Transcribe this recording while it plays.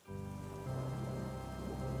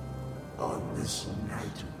this night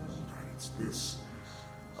of nights, this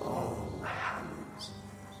All Hallows,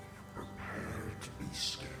 prepare to be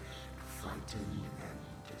scared, frightened, and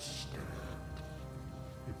disturbed.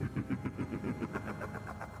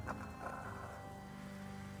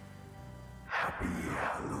 Happy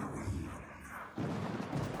Halloween.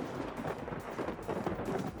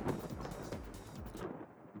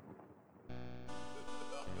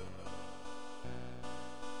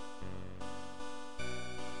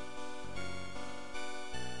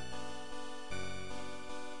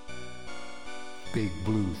 Big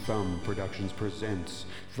Blue Thumb Productions presents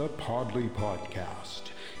the Podlie Podcast.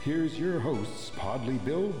 Here's your hosts, Podlie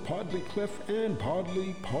Bill, Podlie Cliff, and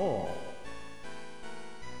Podlie Paul.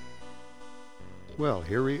 Well,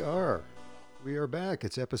 here we are. We are back.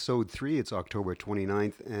 It's episode 3. It's October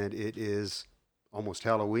 29th, and it is almost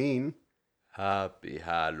Halloween. Happy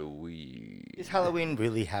Halloween. Is Halloween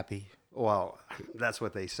really happy? Well, that's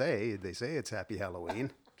what they say. They say it's Happy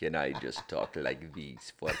Halloween. Can I just talk like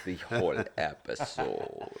this for the whole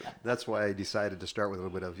episode? That's why I decided to start with a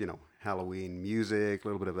little bit of, Halloween music, a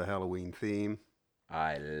little bit of a Halloween theme.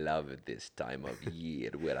 I love this time of year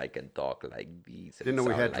where I can talk like this. Didn't know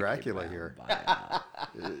we had Dracula here.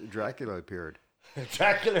 Dracula appeared.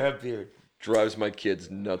 Dracula appeared. Drives my kids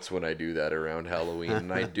nuts when I do that around Halloween,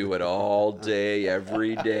 and I do it all day,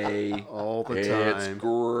 every day. All the time. It's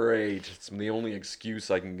great. It's the only excuse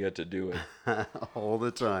I can get to do it. All the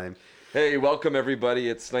time. Hey, welcome everybody.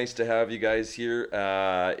 It's nice to have you guys here.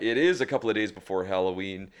 It is a couple of days before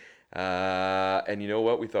Halloween. And you know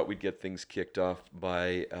what? We thought we'd get things kicked off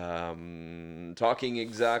by talking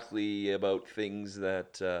exactly about things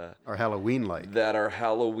that are Halloween-like. That are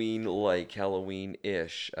Halloween-like,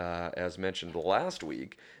 Halloween-ish. As mentioned last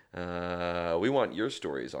week, we want your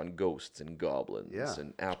stories on ghosts and goblins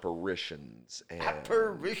and apparitions. And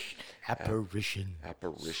Apparition.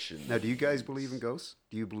 Now, do you guys believe in ghosts?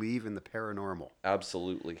 Do you believe in the paranormal?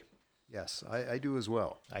 Absolutely. Yes, I do as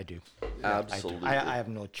well. I do. Absolutely. I have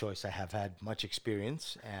no choice. I have had much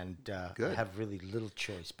experience, and I have really little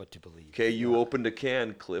choice but to believe. Okay, you opened a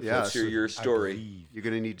can, Cliff. Yeah, Let's hear your story. You're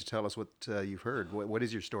going to need to tell us what you've heard. What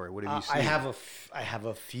is your story? What have you seen? I have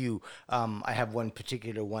a few. I have one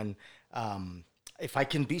particular one. If I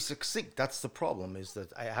can be succinct, that's the problem, is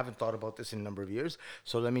that I haven't thought about this in a number of years.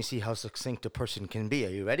 So let me see how succinct a person can be. Are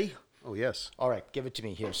you ready? Oh, yes. All right, give it to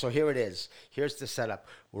me here. So here it is. Here's the setup.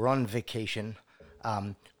 We're on vacation.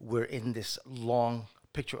 We're in this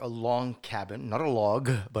picture a long cabin, not a log,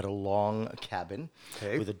 but a long cabin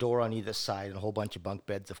with a door on either side and a whole bunch of bunk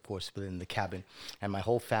beds, of course, within the cabin. And my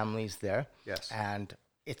whole family's there. Yes. And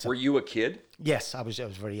Were you a kid? Yes, I was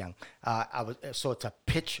very young. So it's a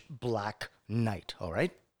pitch black night, all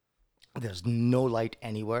right? There's no light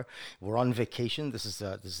anywhere. We're on vacation. This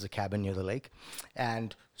is a cabin near the lake.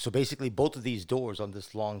 And so basically both of these doors on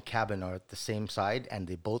this long cabin are at the same side, and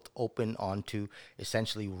they both open onto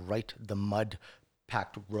essentially right the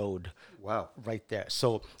mud-packed road. Wow. Right there.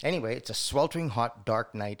 So anyway, it's a sweltering hot,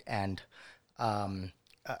 dark night, and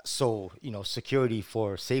so, security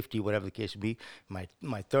for safety, whatever the case would be, my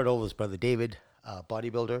third oldest brother, David,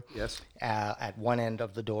 bodybuilder. Yes. At one end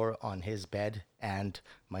of the door on his bed, and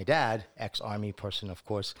my dad, ex-army person, of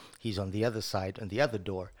course, he's on the other side, on the other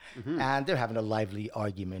door. Mm-hmm. And they're having a lively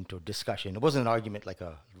argument or discussion. It wasn't an argument like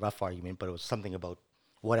a rough argument, but it was something about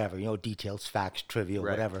whatever, details, facts, trivia,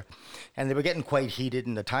 whatever. And they were getting quite heated,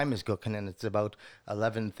 and the time is cooking, and it's about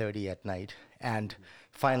 11:30 at night. And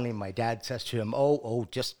finally, my dad says to him, oh,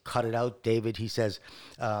 just cut it out, David. He says,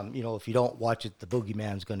 if you don't watch it, the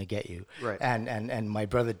boogeyman's going to get you. Right. And my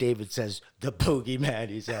brother David says, the boogeyman.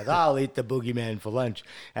 He says, I'll eat the boogeyman for lunch.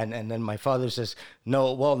 And then my father says,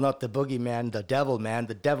 no, well, not the boogeyman, the devil, man.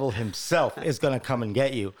 The devil himself is going to come and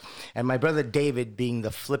get you. And my brother David, being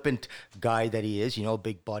the flippant guy that he is,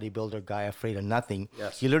 big bodybuilder guy, afraid of nothing,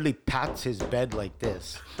 he literally pats his bed like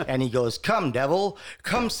this. And he goes, come, devil,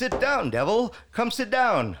 come sit down, devil. Come sit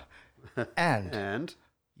down. And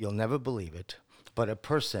you'll never believe it, but a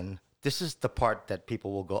person, this is the part that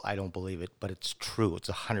people will go, I don't believe it, but it's true. It's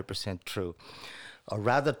 100% true. A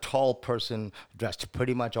rather tall person dressed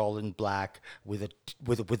pretty much all in black with a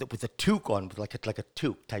toque on, with like a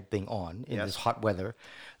toque type thing on in this hot weather.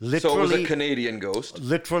 So it was a Canadian ghost.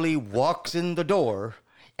 Literally walks in the door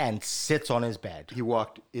and sits on his bed. He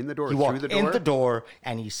walked in the door, through the door? He walked in the door,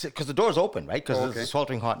 and he sits, because the door's open, right? Because it's a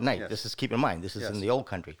sweltering hot night. Yes. Keep in mind, this is in the old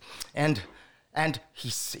country. And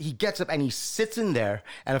he gets up and he sits in there,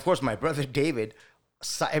 and of course my brother David,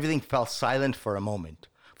 everything fell silent for a moment.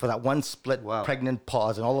 for that one split pregnant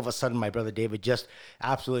pause, and all of a sudden my brother David just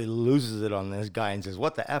absolutely loses it on this guy and says,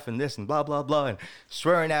 "What the F and this," and blah, blah, blah, and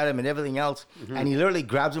swearing at him and everything else. And he literally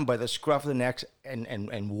grabs him by the scruff of the neck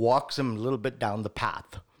and walks him a little bit down the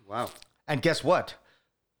path. Wow. And guess what?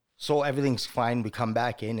 So everything's fine. We come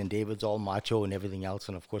back in, and David's all macho and everything else.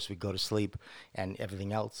 And of course, we go to sleep and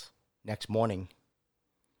everything else. Next morning,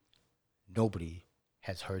 nobody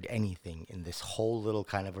has heard anything in this whole little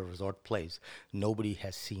kind of a resort place. Nobody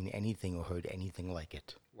has seen anything or heard anything like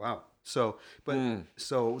it. Wow. So,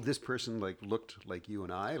 so this person like looked like you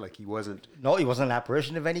and I, like he wasn't. No, he wasn't an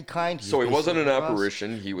apparition of any kind. So he wasn't an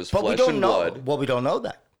apparition. He was but flesh we don't and know. blood. Well, we don't know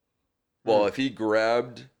that. Well, if he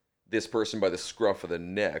grabbed this person by the scruff of the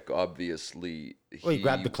neck, obviously he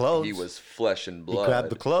grabbed the clothes. He was flesh and blood. He grabbed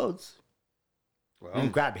the clothes. Well, He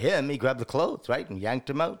didn't grab him. He grabbed the clothes, right, and yanked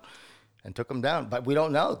him out and took him down. But we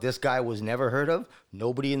don't know. This guy was never heard of.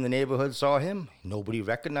 Nobody in the neighborhood saw him. Nobody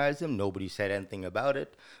recognized him. Nobody said anything about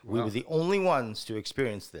it. We were the only ones to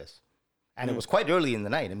experience this. And it was quite early in the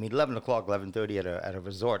night. I mean, 11 o'clock, 11:30 at a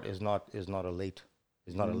resort is not a late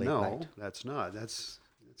night. No, that's not. That's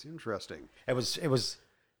interesting. It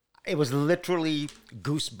was literally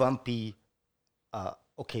goosebumpy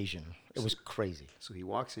occasion. It was crazy. So he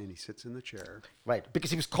walks in, he sits in the chair. Right,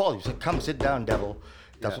 because he was called. He said, "Come sit down, devil."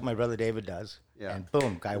 That's what my brother David does. Yeah. And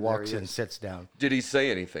boom, guy And walks there he in, is. sits down. Did he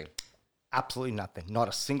say anything? Absolutely nothing. Not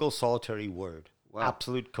a single solitary word. Wow.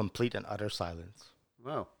 Absolute, complete, and utter silence.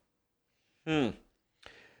 Wow. Isn't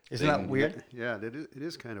that weird? Yeah, it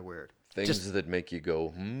is kind of weird. Things that make you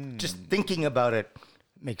go, Just thinking about it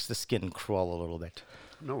makes the skin crawl a little bit.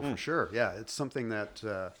 No, for sure. Yeah, it's something that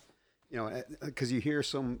because you hear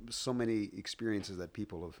so many experiences that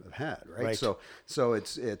people have had, right? Right. So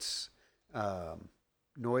it's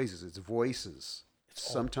noises, it's voices.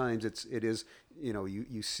 Sometimes it is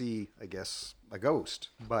you see, I guess, a ghost,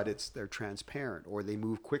 but they're transparent, or they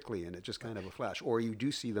move quickly and it's just kind of a flash, or you do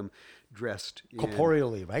see them dressed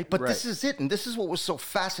Corporeally, right? But this Right. is it, and this is what was so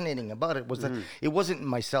fascinating about it, was that it wasn't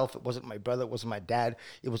myself, it wasn't my brother, it wasn't my dad,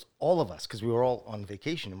 it was all of us, because we were all on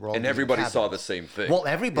vacation, and we're all and in everybody saw cabins. the same thing. Well,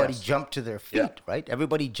 everybody Yes. jumped to their feet, Yeah. right?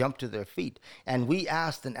 Everybody jumped to their feet. And we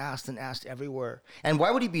asked and asked and asked everywhere. And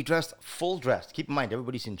why would he be dressed, full dressed? Keep in mind,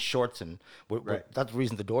 everybody's in shorts, and Right. that's the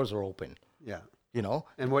reason the doors are open, Yeah. you know?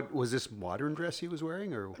 And what was this modern dress he was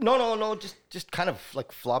wearing, or No, just kind of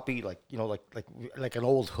like floppy, like an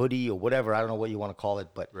old hoodie or whatever. I don't know what you want to call it,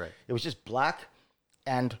 but Right. it was just black,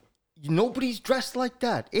 and nobody's dressed like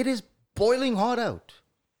that. It is boiling hot out.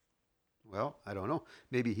 well, I don't know.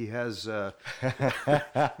 Maybe he has an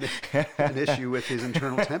issue with his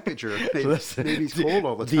internal temperature. Maybe he's cold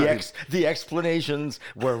all the time. The explanations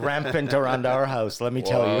were rampant around our house. Let me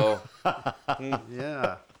tell you. Whoa.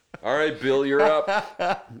 Yeah. All right, Bill, you're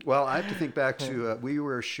up. Well, I have to think back to we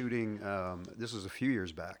were shooting. This was a few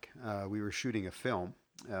years back. We were shooting a film,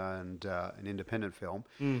 and an independent film,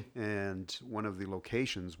 and one of the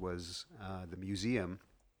locations was the museum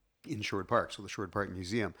in Sherwood Park. So the Sherwood Park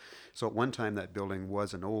Museum. So at one time, that building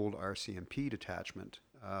was an old RCMP detachment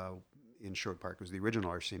in Sherwood Park. It was the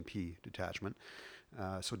original RCMP detachment.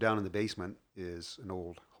 So down in the basement is an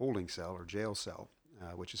old holding cell or jail cell,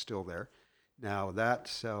 which is still there. Now, that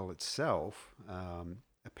cell itself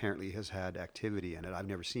apparently has had activity in it. I've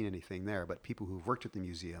never seen anything there, but people who've worked at the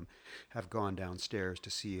museum have gone downstairs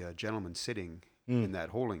to see a gentleman sitting in that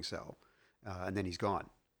holding cell, and then he's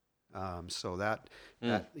gone. So that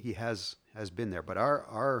he has been there. But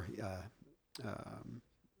our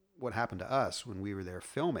what happened to us when we were there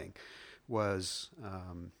filming was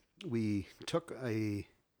we took I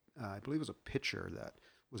believe it was a picture that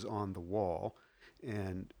was on the wall.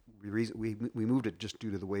 And we moved it just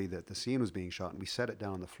due to the way that the scene was being shot, and we set it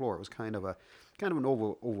down on the floor. It was kind of an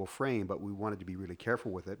oval frame, but we wanted to be really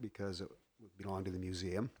careful with it because it belonged to the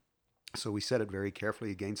museum. So we set it very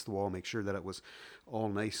carefully against the wall, make sure that it was all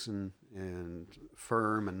nice and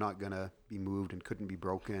firm and not going to be moved and couldn't be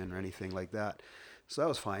broken or anything like that. So that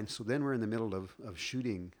was fine. So then we're in the middle of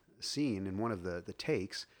shooting a scene in one of the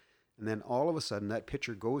takes, and then all of a sudden that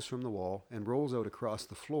picture goes from the wall and rolls out across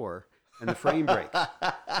the floor. And the frame breaks.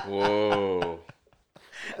 Whoa.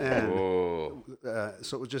 And Whoa.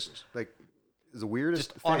 so it was just like the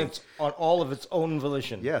weirdest Just thing. on all of its own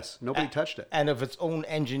volition. Yes, nobody touched it. And of its own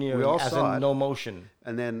engineering, We all as saw in it. no motion.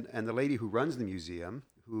 And the lady who runs the museum,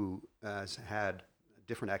 who has had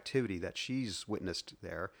different activity that she's witnessed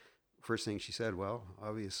there, first thing she said, well,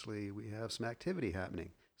 obviously we have some activity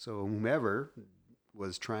happening. So whomever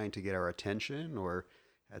was trying to get our attention or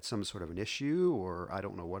had some sort of an issue, or I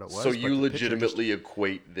don't know what it was. So but you the picture just- legitimately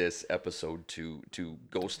equate this episode to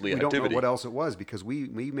ghostly we don't activity. know what else it was, because we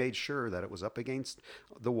made sure that it was up against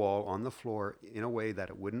the wall on the floor in a way that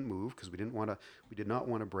it wouldn't move, because we did not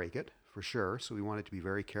want to break it for sure. So we wanted to be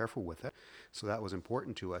very careful with it. So that was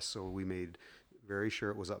important to us. So we made very sure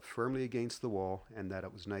it was up firmly against the wall and that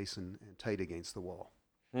it was nice and tight against the wall.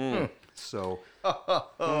 So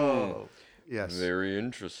yes. Very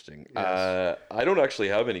interesting. Yes. I don't actually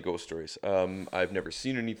have any ghost stories. I've never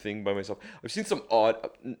seen anything by myself. I've seen some odd.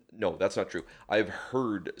 No, that's not true. I've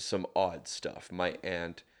heard some odd stuff. My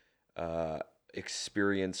aunt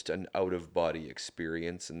experienced an out-of-body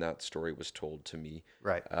experience, and that story was told to me.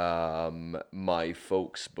 Right. My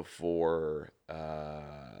folks, before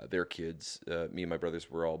their kids, me and my brothers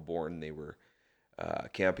were all born. They were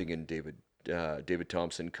camping in David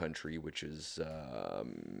Thompson country, which is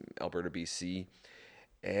Alberta, BC,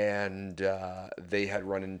 and they had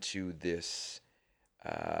run into this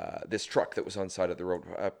truck that was on the side of the road,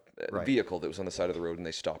 Right. vehicle that was on the side of the road, and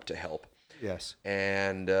they stopped to help. Yes.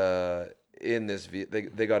 And in this,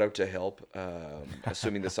 they got out to help,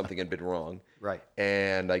 assuming that something had been wrong. Right.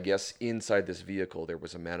 And I guess inside this vehicle there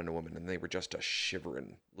was a man and a woman, and they were just a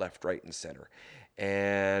shivering left, right, and center.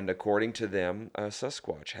 And according to them, a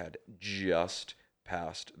Sasquatch had just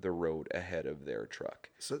passed the road ahead of their truck.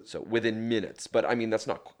 So within minutes. But I mean, that's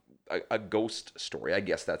not a ghost story. I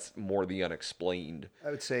guess that's more the unexplained.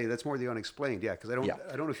 I would say that's more the unexplained, yeah, because I don't Yeah.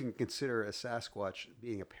 know if you can consider a Sasquatch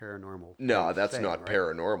being a paranormal. No, that's thing, not right?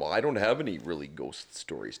 paranormal. I don't have any really ghost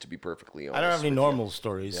stories, to be perfectly honest. I don't have any with normal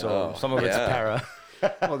stories, so Oh, some of it's yeah. para.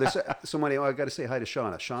 Well, there's somebody. I got to say hi to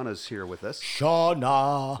Shauna. Shauna's here with us.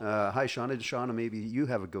 Shauna. Hi, Shauna. Shauna, maybe you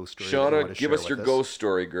have a ghost story. that you want Shauna, to give share us your with ghost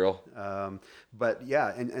story, girl. But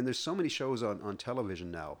yeah, and there's so many shows on television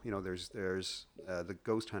now. You know, there's the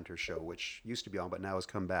Ghost Hunter show, which used to be on, but now has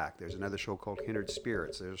come back. There's another show called Kindred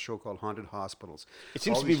Spirits. There's a show called Haunted Hospitals. It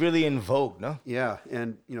seems All to be these- really in vogue, no? Yeah,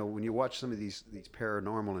 and you know, when you watch some of these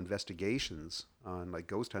paranormal investigations on like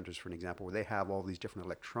Ghost Hunters, for an example, where they have all these different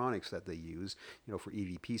electronics that they use, you know, for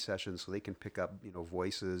EVP sessions, so they can pick up, you know,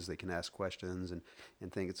 voices, they can ask questions and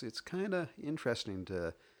think it's kind of interesting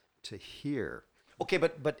to hear. Okay,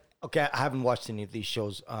 but okay, I haven't watched any of these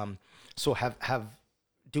shows. So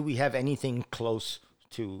do we have anything close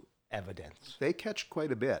to evidence? They catch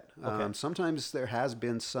quite a bit. Sometimes there has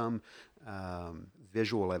been some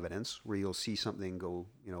visual evidence where you'll see something go,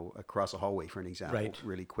 you know, across a hallway, for an example, Right.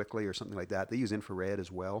 really quickly or something like that. They use infrared as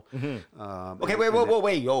well. Okay,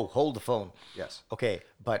 wait, yo, hold the phone. Yes. Okay,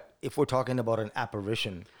 but if we're talking about an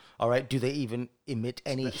apparition, all right, do they even emit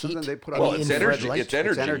any heat? Sometimes they put Any out- Well, it's infrared energy. light? It's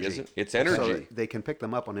energy, isn't it? It's energy. So they can pick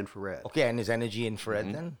them up on infrared. Okay, and is energy infrared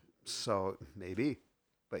Mm-hmm. then? So maybe,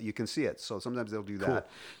 but you can see it. So sometimes they'll do that,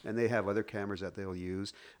 and they have other cameras that they'll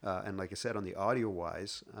use. And like I said, on the audio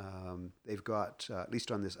wise, they've got at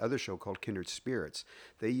least on this other show called Kindred Spirits,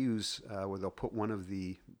 they use where they'll put one of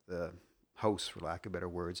the hosts, for lack of better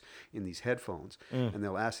words, in these headphones, and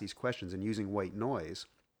they'll ask these questions, and using white noise,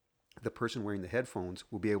 the person wearing the headphones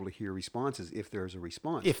will be able to hear responses if there's a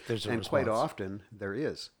response. If there's a and quite response. often there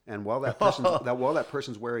is. And while that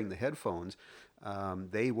person's wearing the headphones,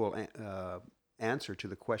 they will answer to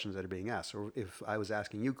the questions that are being asked. So if I was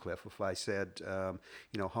asking you, Cliff, if I said,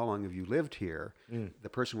 you know, how long have you lived here? The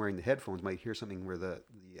person wearing the headphones might hear something where the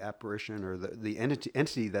apparition or the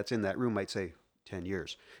entity that's in that room might say 10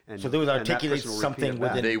 years. And, So they would and that articulate person will something repeat it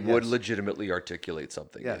back. within- They would Yes. legitimately articulate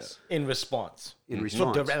something. Yes. In response. In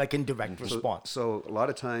response. So like in direct response. So a lot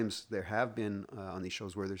of times there have been on these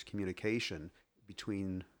shows where there's communication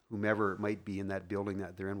between whomever might be in that building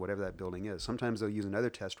that they're in, whatever that building is. Sometimes they'll use another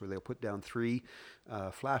test where they'll put down 3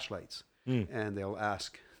 flashlights and they'll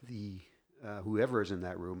ask the whoever is in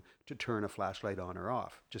that room to turn a flashlight on or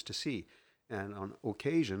off just to see. And on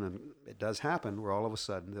occasion, and it does happen, where all of a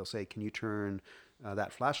sudden they'll say, "Can you turn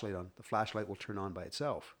that flashlight on?" The flashlight will turn on by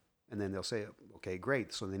itself. And then they'll say, "Okay,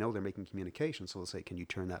 great." So they know they're making communication. So they'll say, "Can you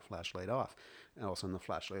turn that flashlight off?" And all of a sudden the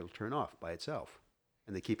flashlight will turn off by itself.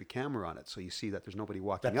 And they keep a camera on it. So you see that there's nobody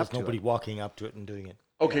walking That up there's to nobody it. walking up to it and doing it.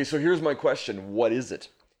 Okay, so here's my question: what is it?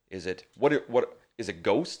 Is it what is it?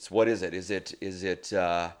 Ghosts? What is it? Is it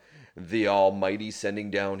the Almighty sending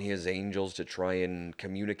down His angels to try and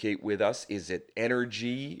communicate with us? Is it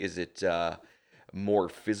energy? Is it more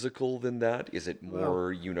physical than that? Is it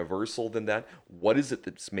more universal than that? What is it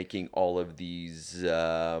that's making all of these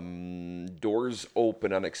doors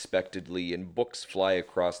open unexpectedly and books fly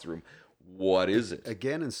across the room? What is it?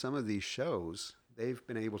 Again, in some of these shows, they've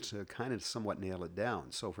been able to kind of somewhat nail it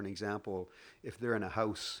down. So, for an example, if they're in a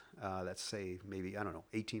house that's, say, maybe, I don't know,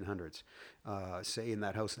 1800s, say in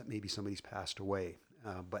that house that maybe somebody's passed away,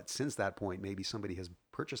 But since that point, maybe somebody has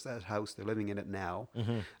purchased that house, they're living in it now,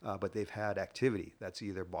 but they've had activity that's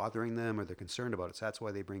either bothering them or they're concerned about it. So that's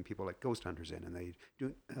why they bring people like ghost hunters in,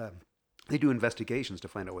 and they do investigations to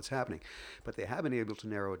find out what's happening. But they have been able to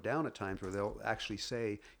narrow it down at times where they'll actually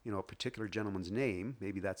say, a particular gentleman's name.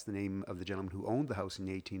 Maybe that's the name of the gentleman who owned the house in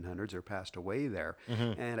the 1800s or passed away there.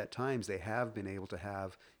 And at times they have been able to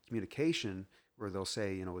have communication where they'll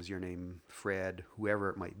say, is your name Fred, whoever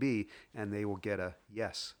it might be, and they will get a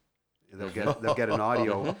yes. They'll get an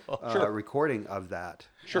audio recording of that.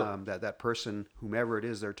 Sure. That person, whomever it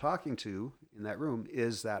is they're talking to in that room,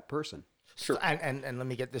 is that person. Sure. And let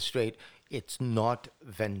me get this straight. It's not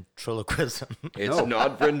ventriloquism. It's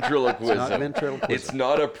not ventriloquism. It's not ventriloquism. It's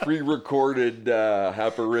not a pre-recorded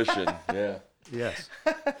apparition. Yeah. Yes.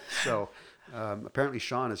 So apparently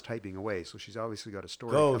Sean is typing away, so she's obviously got a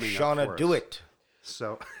story Go, coming up Shauna, for do us. it.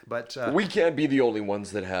 So, but We can't be the only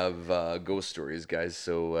ones that have ghost stories, guys.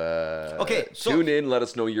 So, so tune in. Let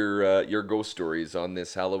us know your ghost stories on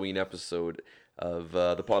this Halloween episode of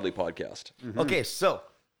the Podlie podcast. Okay, so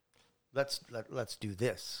let's do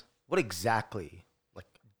this. What exactly,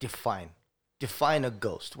 define a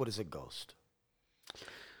ghost? What is a ghost?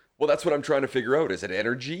 Well, that's what I'm trying to figure out. Is it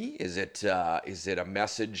energy? Is it a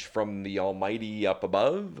message from the Almighty up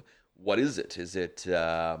above? What is it? Is it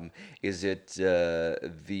the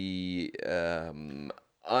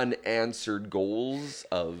unanswered goals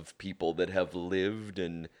of people that have lived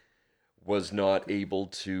and was not able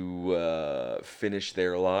to finish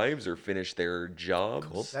their lives or finish their jobs?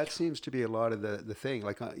 Cool. that seems to be a lot of the thing.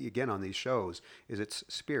 Like again on these shows, is it's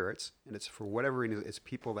spirits, and it's for whatever reason, it's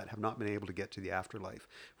people that have not been able to get to the afterlife.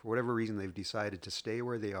 For whatever reason, they've decided to stay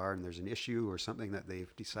where they are, and there's an issue or something that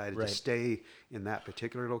they've decided Right. to stay in that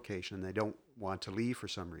particular location, and they don't want to leave for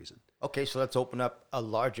some reason. Okay, so let's open up a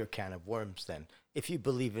larger can of worms then. If you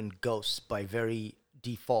believe in ghosts by very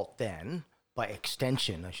default then, by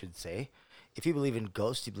extension, I should say, if you believe in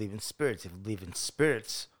ghosts, you believe in spirits. If you believe in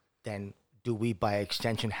spirits, then do we by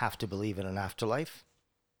extension have to believe in an afterlife?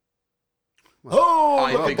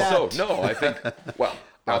 I look think at so. that. No, I think, well,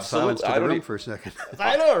 Silence absolutely. to I the don't room even, for a second.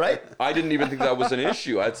 I know, right? I didn't even think that was an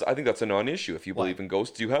issue. I think that's a non-issue. If you believe in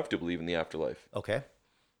ghosts, you have to believe in the afterlife. Okay.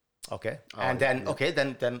 Okay. Oh, And yeah, then,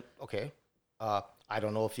 okay. I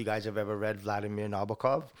don't know if you guys have ever read Vladimir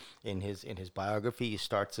Nabokov. In his biography, he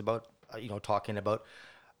starts about, talking about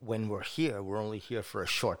when we're here, we're only here for a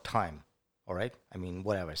short time. All right? I mean,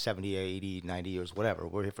 whatever, 70, 80, 90 years, whatever.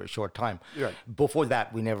 We're here for a short time. Right. Before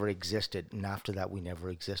that, we never existed. And after that, we never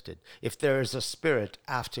existed. If there is a spirit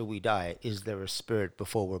after we die, is there a spirit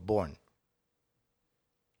before we're born?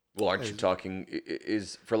 Well, aren't you talking,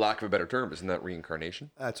 is, for lack of a better term, isn't that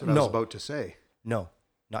reincarnation? That's what I No. was about to say. No,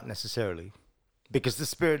 not necessarily. Because the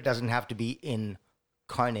spirit doesn't have to be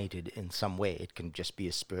incarnated in some way. It can just be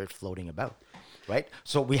a spirit floating about, right?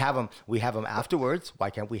 So we have them afterwards. Why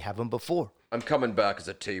can't we have them before? I'm coming back as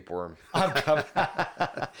a tapeworm.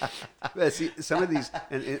 But see, some of these,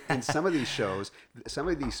 in some of these shows, some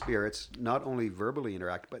of these spirits not only verbally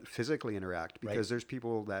interact, but physically interact, because there's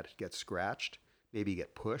people that get scratched, maybe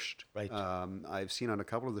get pushed. Right. I've seen on a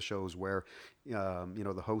couple of the shows where,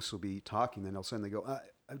 the hosts will be talking, then they'll suddenly go,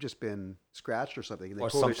 I've just been scratched or something. And they Or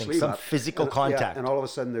pull their something, sleeve some up, physical and, contact. and all of a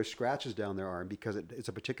sudden there's scratches down their arm because it's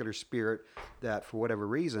a particular spirit that, for whatever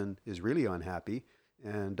reason, is really unhappy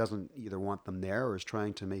and doesn't either want them there or is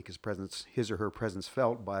trying to make his or her presence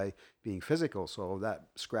felt by being physical. So that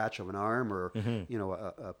scratch of an arm or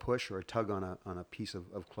a push or a tug on a piece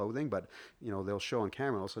of clothing, but they'll show on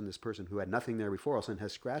camera, all of a sudden this person who had nothing there before all of a sudden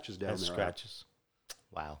has scratches down their arm. Scratches.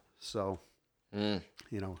 Wow. So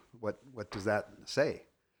what does that say?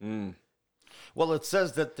 Well, it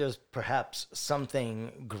says that there's perhaps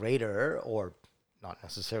something greater, or not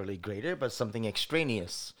necessarily greater, but something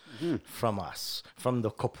extraneous from us, from the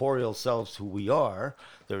corporeal selves who we are.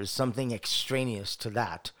 There is something extraneous to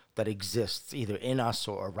that exists either in us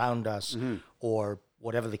or around us, or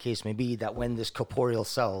whatever the case may be, that when this corporeal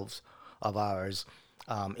selves of ours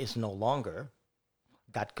is no longer,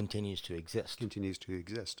 that continues to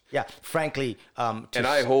exist. Yeah, frankly. And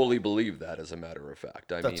I wholly believe that, as a matter of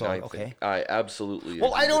fact. I That's mean, all, I okay. think I absolutely.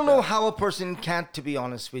 Well, agree I don't with know that. how a person can't, to be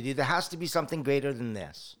honest with you. There has to be something greater than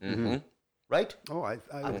this. Mm-hmm. Right? Oh, I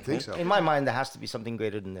would think so. In my mind, there has to be something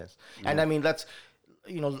greater than this. And I mean, let's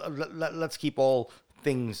keep all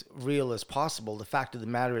things real as possible. The fact of the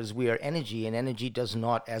matter is we are energy, and energy does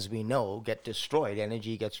not, as we know, get destroyed.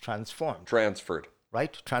 Energy gets transformed. Transferred.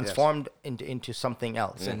 Right? Transformed into something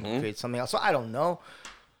else and create something else. So I don't know.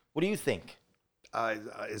 What do you think?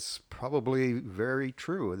 It's probably very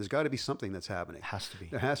true. There's got to be something that's happening. Has to be.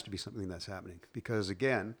 There has to be something that's happening because,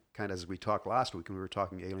 again, kind of as we talked last week when we were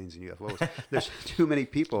talking aliens and UFOs, there's too many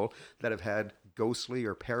people that have had ghostly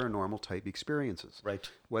or paranormal type experiences. Right.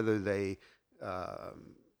 Whether they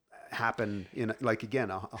happen in, like, again,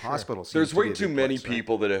 a hospital. There's seems to be way a too big many place, right?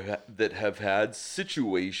 people that have had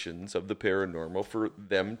situations of the paranormal for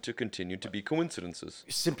them to continue to be coincidences.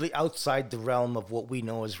 Simply outside the realm of what we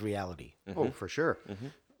know as reality. Oh, for sure.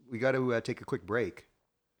 We got to take a quick break,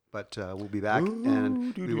 but we'll be back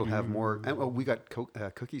and we will have more. And, we got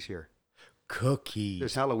cookies here. Cookies.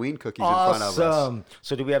 There's Halloween cookies in front of us. Awesome.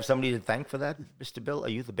 So do we have somebody to thank for that, Mr. Bill? Are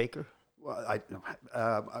you the baker? Well,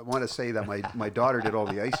 I want to say that my daughter did all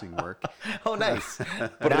the icing work. Oh, nice.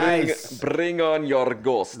 Nice. Bring on your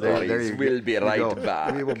ghost There stories. you We'll be go. right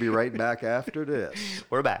back. We will be right back after this.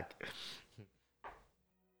 We're back.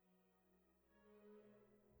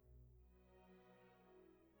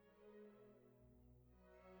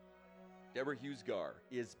 Deborah Hughes-Gar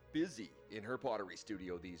is busy in her pottery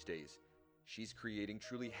studio these days. She's creating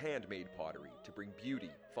truly handmade pottery to bring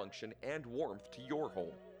beauty, function, and warmth to your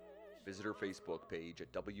home. Visit her Facebook page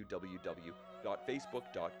at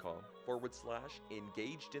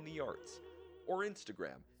www.facebook.com/engaged in the arts or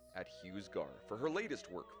Instagram at Hughes-Gar for her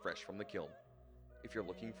latest work fresh from the kiln. If you're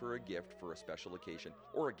looking for a gift for a special occasion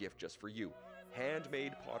or a gift just for you,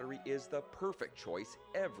 handmade pottery is the perfect choice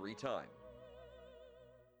every time.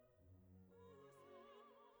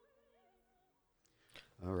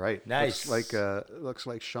 All right. Nice. Looks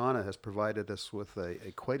like Shauna has provided us with a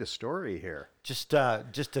quite a story here. Just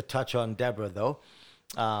to touch on Deborah, though.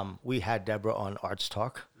 We had Deborah on Arts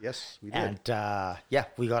Talk. Yes, we did. And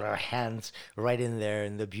we got our hands right in there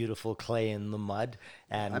in the beautiful clay and the mud.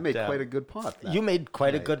 And I made quite a good pot. You made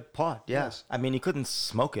quite a good pot, yeah. Yes. I mean, you couldn't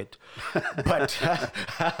smoke it, but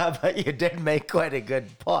but you did make quite a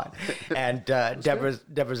good pot. And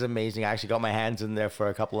Deborah's amazing. I actually got my hands in there for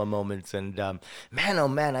a couple of moments, and man, oh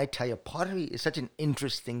man, I tell you, pottery is such an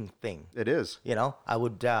interesting thing. It is. You know, I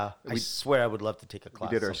swear I would love to take a We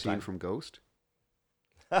class. did our sometime. scene from Ghost.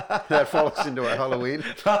 That falls into our Halloween.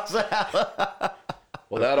 Well,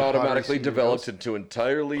 that automatically scene developed goes. into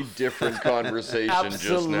entirely different conversation Absolutely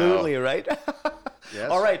just now. right. Yes.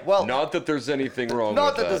 All right. Well, Not that there's anything wrong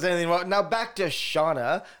not with that there's anything wrong. Now back to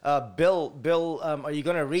Shauna. Bill, are you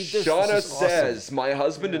going to read this? Shauna This is awesome. says, my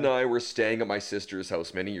husband and I were staying at my sister's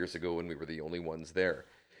house many years ago when we were the only ones there.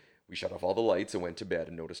 We shut off all the lights and went to bed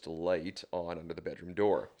and noticed a light on under the bedroom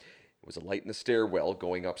door. It was a light in the stairwell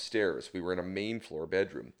going upstairs. We were in a main floor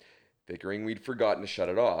bedroom. Figuring we'd forgotten to shut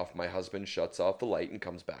it off, my husband shuts off the light and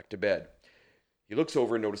comes back to bed. He looks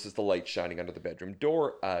over and notices the light shining under the bedroom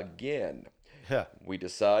door again. Yeah. We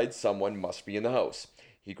decide someone must be in the house.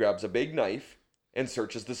 He grabs a big knife and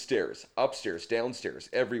searches the stairs, upstairs, downstairs,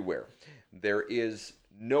 everywhere. There is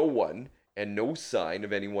no one and no sign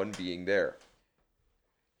of anyone being there.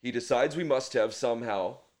 He decides we must have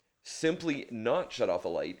somehow simply not shut off the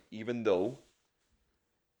light, even though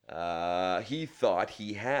he thought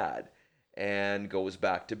he had, and goes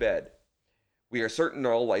back to bed. We are certain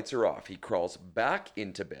all lights are off. He crawls back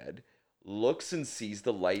into bed, looks and sees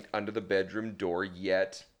the light under the bedroom door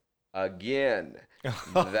yet again.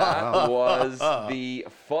 That was the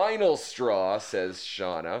final straw, says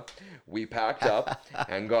Shauna. We packed up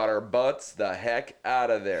and got our butts the heck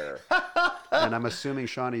out of there. And I'm assuming,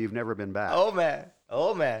 Shauna, you've never been back. Oh man.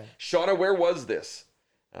 Shauna, where was this?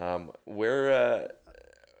 Where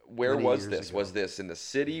Many was years this? ago. Was this in the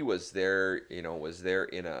city? Was there in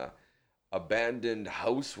a abandoned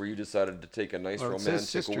house where you decided to take a nice Well, it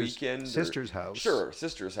says romantic weekend? sister's house. Sure,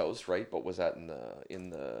 sister's house, right? But was that in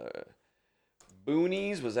the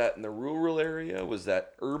boonies? Was that in the rural area? Was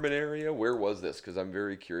that urban area? Where was this? Because I'm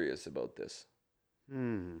very curious about this.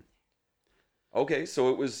 Okay, so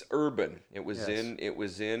it was urban. It was Yes.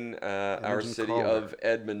 in our Edmonton city Calder. of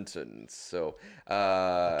Edmonton. So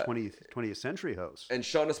 20th century house. and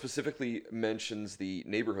Shauna specifically mentions the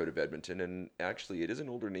neighborhood of Edmonton, and actually it is an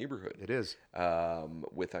older neighborhood. It is.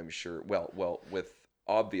 With I'm sure with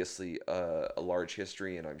obviously a large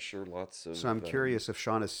history, and I'm sure lots of. So I'm curious if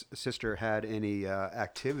Shauna's sister had any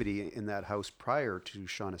activity in that house prior to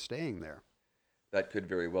Shauna staying there. That could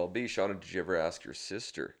very well be. Shauna, did you ever ask your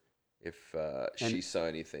sister if she saw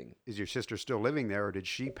anything? Is your sister still living there, or did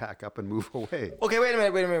she pack up and move away? Okay, wait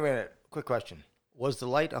a minute. Quick question. Was the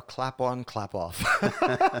light a clap on, clap off?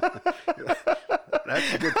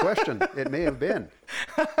 That's a good question. It may have been.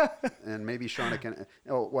 And maybe Shauna can...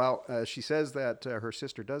 Oh, well, she says that her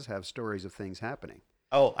sister does have stories of things happening.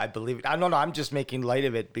 Oh, I believe it. I don't know. I'm just making light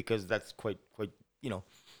of it because that's quite,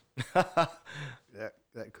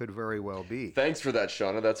 That could very well be. Thanks for that,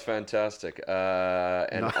 Shauna. That's fantastic.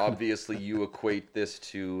 And obviously, you equate this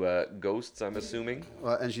to ghosts, I'm assuming.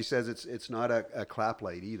 And she says it's not a clap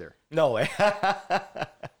light either. No way.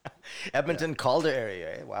 Edmonton Calder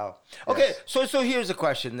area. Eh? Wow. Okay, Yes. so here's a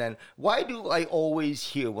question then. Why do I always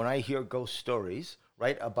hear, when I hear ghost stories,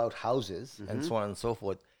 right, about houses and so on and so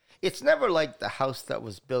forth, it's never like the house that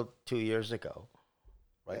was built 2 years ago.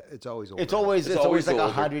 Right. It's always older. It's always like older.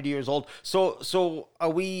 100 years old. So are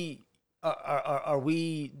we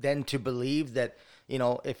then to believe that, you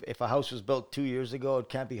know, if a house was built 2 years ago, it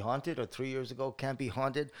can't be haunted, or 3 years ago, it can't be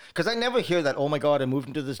haunted? Because I never hear that, oh my God, I moved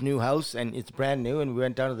into this new house and it's brand new and we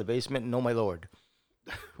went down to the basement and oh my Lord.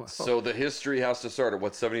 So the history has to start at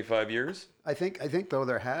what, 75 years? I think though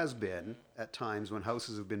there has been at times when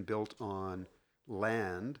houses have been built on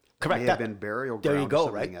land. Correct. May have been burial ground. There you go,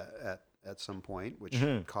 or something right? At some point, which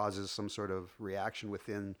causes some sort of reaction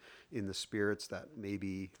in the spirits that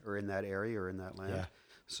maybe are in that area or in that land. Yeah.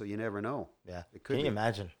 So you never know. Yeah. It could Can be. you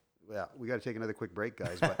imagine? Yeah, we got to take another quick break,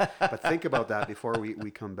 guys. But think about that before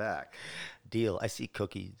we come back. Deal. I see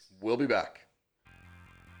cookies. We'll be back.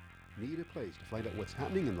 Need a place to find out what's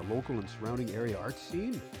happening in the local and surrounding area arts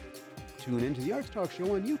scene? Tune in to the Arts Talk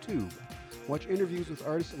Show on YouTube. Watch interviews with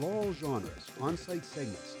artists of all genres, on-site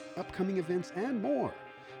segments, upcoming events, and more.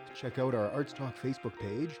 Check out our Arts Talk Facebook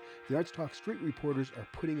page. The Arts Talk Street Reporters are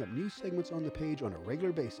putting up new segments on the page on a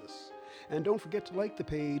regular basis. And don't forget to like the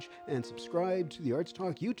page and subscribe to the Arts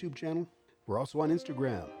Talk YouTube channel. We're also on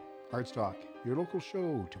Instagram. Arts Talk, your local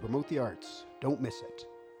show to promote the arts. Don't miss it.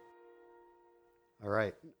 All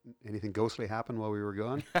right. Anything ghostly happen while we were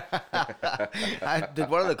gone? Did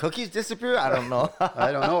one of the cookies disappear? I don't know.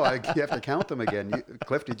 I don't know. You have to count them again.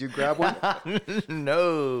 Cliff, did you grab one?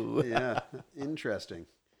 No. Yeah. Interesting.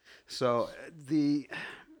 So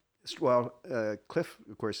Cliff,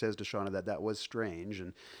 of course, says to Shauna that was strange.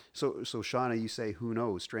 And so Shauna, you say, who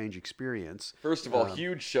knows, strange experience. First of all,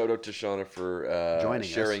 huge shout out to Shauna for joining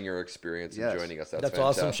sharing us. your experience Yes. and joining us. That's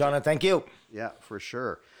fantastic. awesome, Shauna. Thank you. Yeah, for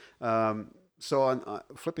sure. So on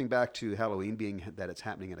flipping back to Halloween, being that it's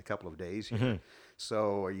happening in a couple of days here.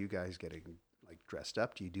 So are you guys getting like dressed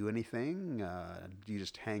up? Do you do anything? Do you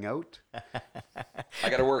just hang out? I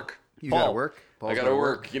got to work. You Paul. gotta work. Paul's I got to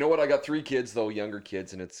work. You know what? I got 3 kids, though, younger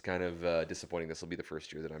kids, and it's kind of disappointing. This will be the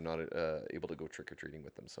first year that I'm not able to go trick-or-treating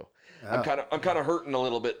with them. So I'm kind of hurting a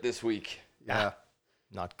little bit this week. Yeah.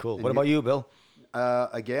 Not cool. What about you, Bill?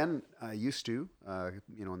 Again, I used to,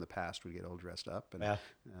 in the past, would get all dressed up and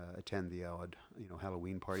attend the odd,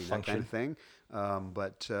 Halloween party, that kind of thing.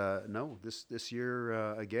 But no, this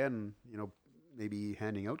year, again, maybe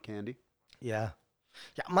handing out candy. Yeah.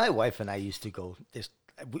 My wife and I used to go.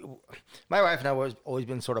 My wife and I was always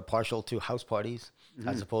been sort of partial to house parties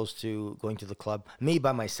as opposed to going to the club. Me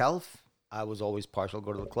by myself, I was always partial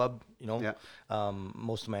go to the club. Yeah.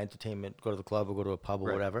 Most of my entertainment, go to the club or go to a pub or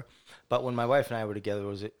Right. whatever. But when my wife and I were together, it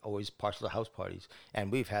was always partial to house parties,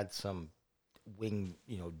 and we've had some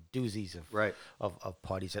doozies of Right. of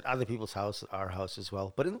parties at other people's house, our house as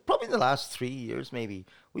well. But probably in the last 3 years, maybe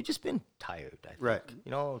we've just been tired. I think. Right.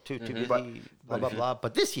 Too busy. But blah blah blah.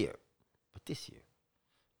 But this year,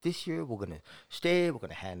 we're gonna stay. We're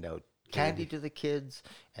gonna hand out candy to the kids,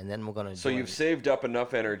 and then we're gonna. So you've saved up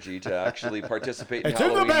enough energy to actually participate in It's in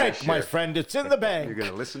Halloween the bank, this my year. friend. It's in the bank. You're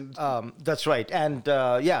gonna listen. That's right. And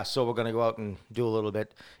so we're gonna go out and do a little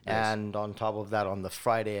bit. And on top of that, on the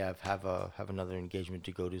Friday, I have another engagement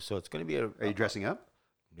to go to. So it's gonna be Are you dressing up?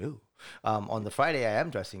 no. On the Friday, I am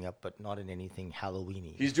dressing up, but not in anything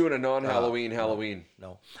Halloweeny. He's doing a non-Halloween Halloween.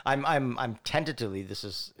 No, I'm tentatively. This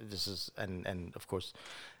is and of course,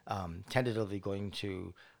 tentatively going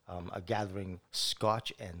to a gathering,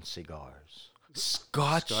 Scotch and cigars.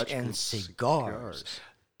 Scotch and cigars.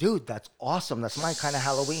 Dude, that's awesome. That's my kind of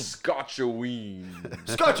Halloween. Scotchoween.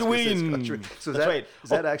 Scotchoween. So That's right. Is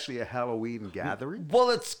that actually a Halloween gathering? Well,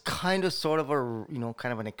 it's kind of sort of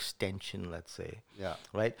kind of an extension, let's say. Yeah.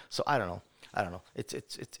 Right. So I don't know.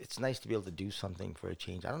 It's nice to be able to do something for a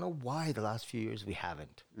change. I don't know why the last few years we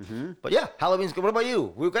haven't. But yeah, Halloween's good. What about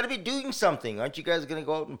you? We're gonna be doing something. Aren't you guys gonna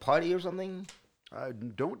go out and party or something? I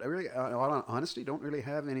honestly don't really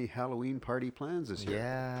have any Halloween party plans this year.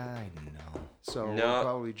 Yeah, I know. So No. we'll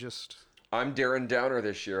probably just, I'm Darren Downer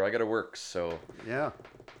this year. I got to work, so. yeah.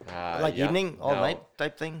 Like yeah, evening, all no. night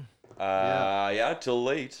type thing. Yeah, till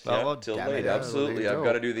late. Oh, Yeah, well, till damn late. it. Yeah, Absolutely. there you I've go.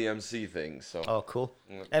 got to do the MC thing. So. Oh, cool.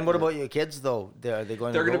 And what about your kids though? Are they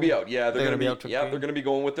going? They're going to be out. Yeah, They're they're going to be out out. Yeah, trick-or-treating? they're going to be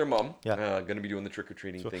going with their mom. Yeah. Going to be doing the trick or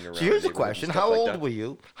treating thing around. So here's the a neighborhood and question: stuff How like old that. were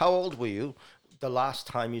you? How old were you the last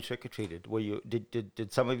time you trick or treated? Were you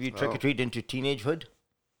did some of you trick or treat into teenagehood?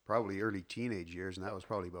 probably early teenage years, and that was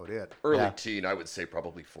probably about it. Early teen, I would say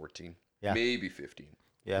probably 14, Yeah. maybe 15.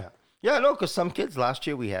 Yeah. Yeah, no, because some kids last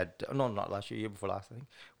year we had, no, not last year, year before last, I think,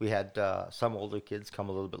 we had some older kids come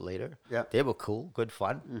a little bit later. Yeah. They were cool, good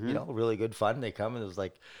fun, you know, really good fun. They come and it was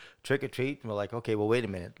like trick or treat. And we're like, okay, well, wait a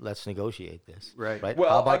minute. Let's negotiate this. Right. Well,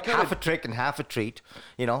 How I about kinda- half a trick and half a treat,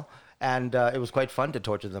 you know? And it was quite fun to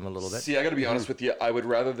torture them a little bit. See, I got to be honest with you. I would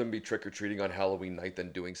rather them be trick-or-treating on Halloween night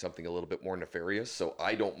than doing something a little bit more nefarious. So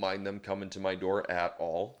I don't mind them coming to my door at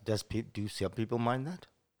all. Do some people mind that?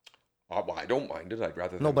 Well, I don't mind it. I'd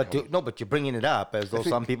rather No, them but come. but you're bringing it up as though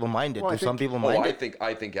some people mind it. well, I Do some think- people Oh, mind I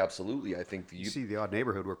it? think absolutely. I think You see the odd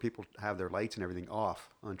neighborhood where people have their lights and everything off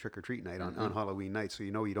on trick or treat night on Halloween night, so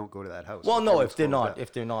you know you don't go to that house. Well, no, Everyone's if they're closed not, up.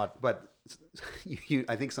 if they're not, But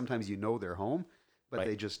I think sometimes you know they're home, but Right.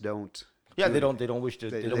 they just don't. yeah, do they it. don't wish to,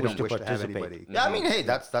 They they don't wish to have participate. anybody. Yeah, I mean, hey,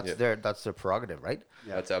 that's Yeah. that's their prerogative, right?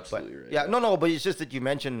 That's absolutely right. Yeah, no, but it's just that you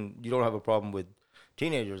mentioned you don't have a problem with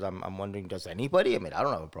teenagers. I'm wondering, does anybody? I mean, I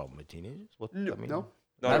don't have a problem with teenagers. What, I mean, No.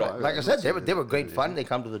 Not at all. Like I said, they were great fun. They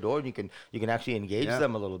come to the door, and you can actually engage Yeah.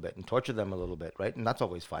 them a little bit and torture them a little bit, right? And that's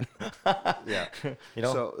always fun. Yeah. You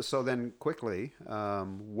know. So then quickly,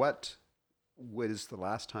 what was the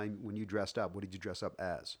last time when you dressed up? What did you dress up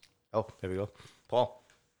as? Oh, there we go, Paul.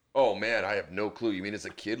 Oh man, I have no clue. You mean as a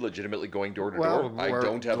kid, legitimately going door to Well, door? I or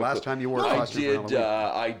don't have the a last clue. time you wore a I costume for did.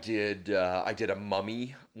 Halloween. I did a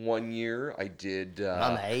mummy one year. I did.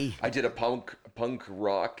 Mummy. I did a punk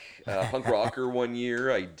rocker one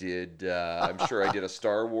year. I did. I'm sure I did a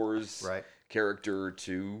Star Wars Right. character or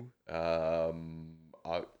two.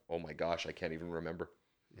 Oh my gosh, I can't even remember.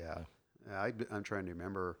 Yeah. I'm trying to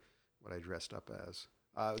remember what I dressed up as.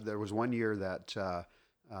 There was one year that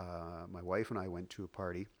my wife and I went to a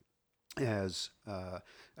party as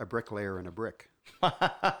a bricklayer and a brick.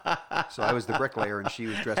 So I was the bricklayer and she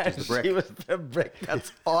was dressed as the brick. She was the brick.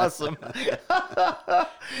 That's awesome.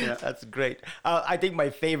 That's great. I think my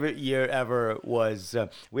favorite year ever was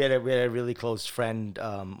we had a really close friend.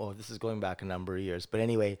 This is going back a number of years, but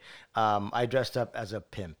anyway, I dressed up as a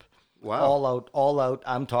pimp. Wow. All out.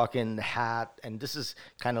 I'm talking hat, and this is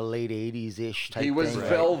kind of late 80s ish type. He was thing, right?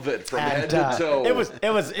 velvet from And, head to toe. It was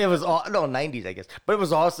 90s, I guess, but it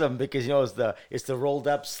was awesome because it's the rolled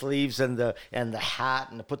up sleeves and the hat,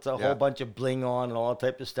 and it puts a whole bunch of bling on and all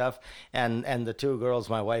type of stuff. And the two girls,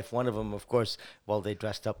 my wife, one of them, of course, well, they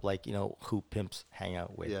dressed up like who pimps hang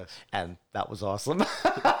out with. Yes. And that was awesome.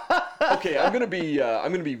 Okay, I'm gonna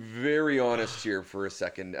be very honest here for a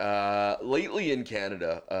second. Lately in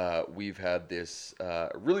Canada, we've had this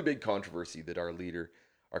really big controversy that our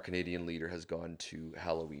Canadian leader, has gone to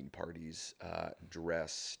Halloween parties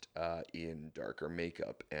dressed in darker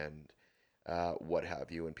makeup and what have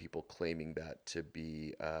you, and people claiming that to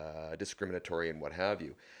be discriminatory and what have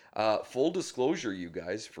you. Full disclosure, you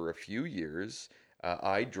guys, for a few years,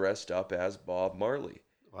 I dressed up as Bob Marley.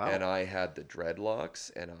 Wow. And I had the dreadlocks,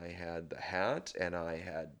 and I had the hat, and I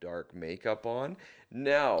had dark makeup on.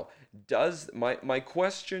 Now, my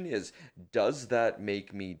question is, does that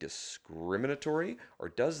make me discriminatory, or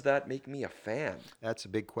does that make me a fan? That's a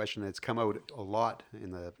big question that's come out a lot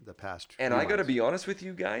in the past And few I got to months. be honest with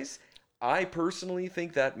you guys, I personally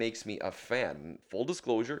think that makes me a fan. Full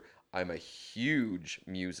disclosure, I'm a huge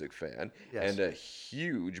music fan Yes. and a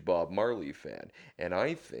huge Bob Marley fan. And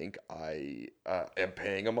I think I am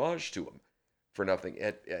paying homage to him for nothing.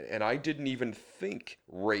 And I didn't even think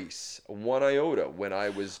race one iota when I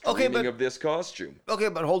was Okay, dreaming but- of this costume. Okay,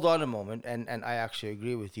 but hold on a moment, and I actually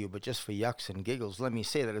agree with you, but just for yucks and giggles, let me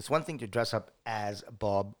say that it's one thing to dress up as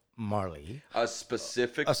Bob Marley, A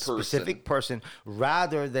specific a person. specific person,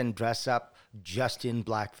 rather than dress up just in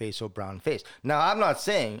blackface or brown face. Now, I'm not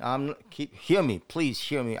saying, hear me, please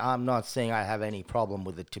hear me, I'm not saying I have any problem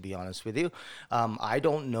with it, to be honest with you. I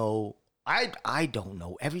don't know. I don't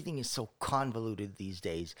know. Everything is so convoluted these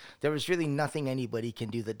days. There is really nothing anybody can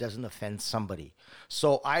do that doesn't offend somebody.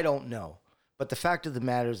 So I don't know. But the fact of the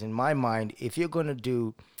matter is, in my mind, if you're going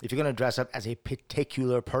to dress up as a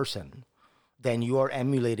particular person, then you are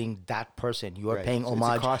emulating that person. You are Right. paying It's a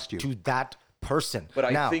homage costume. to that person. But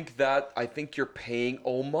I Now, think you're paying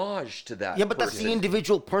homage to that. yeah, but that's person. the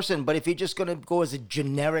individual person. But if you're just going to go as a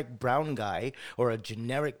generic brown guy or a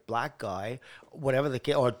generic black guy whatever the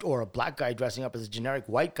case, or a black guy dressing up as a generic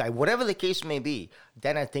white guy, whatever the case may be,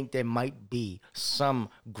 then I think there might be some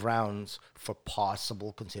grounds for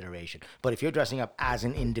possible consideration. But if you're dressing up as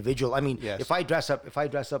an individual, I mean, Yes. if I dress up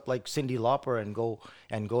like Cyndi Lauper and go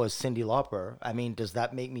as Cyndi Lauper, I mean, does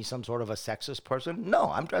that make me some sort of a sexist person? No,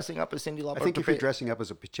 I'm dressing up as Cyndi Lauper. I think if you're dressing up as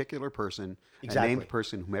a particular person, Exactly. a named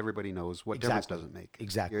person whom everybody knows, what difference Exactly. does it make?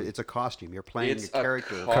 Exactly. It's a costume. You're playing It's a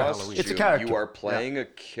character for costume. Halloween. It's a character. You are playing a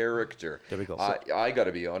character. There we go. I got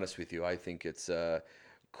to be honest with you. I think it's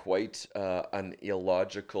quite an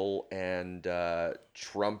illogical and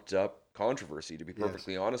trumped up controversy, to be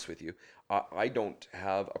perfectly honest with you. I don't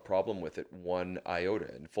have a problem with it one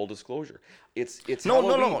iota. In full disclosure, it's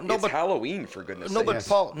Halloween. It's but Halloween, for goodness' No, sake.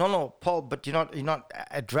 but Paul, but you're not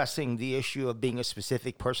addressing the issue of being a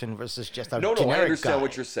specific person versus just a No, generic I understand guy.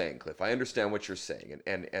 what you're saying, Cliff. I understand what you're saying,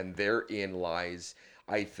 and therein lies,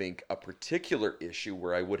 I think, a particular issue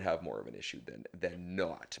where I would have more of an issue than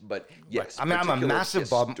not. But yes, I mean, I'm a particular massive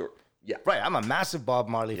Bob. Yeah. Right, I'm a massive Bob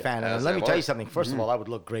Marley fan, and as let me am tell I. you something. First of all, I would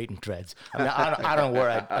look great in dreads. I mean, I don't know where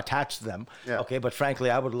I attach them. Yeah. Okay, but frankly,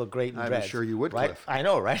 I would look great in I'm dreads. sure you would, right? Cliff. I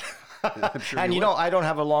know, right? I'm sure And you you would. know, I don't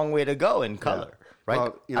have a long way to go in color, right?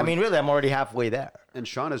 Well, you know- I mean, really, I'm already halfway there. And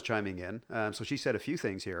Shauna's chiming in. So she said a few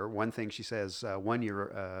things here. One thing she says, 1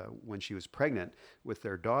 year when she was pregnant with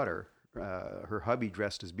their daughter, her hubby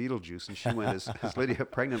dressed as Beetlejuice, and she went as Lydia,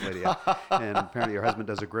 pregnant Lydia. And apparently her husband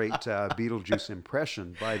does a great Beetlejuice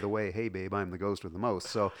impression. By the way, hey babe, I'm the ghost with the most.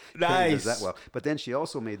 So Kenny does Nice. that well. But then she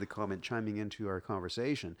also made the comment, chiming into our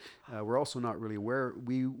conversation. We're also not really aware.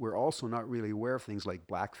 We were also not really aware of things like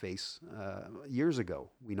blackface years ago.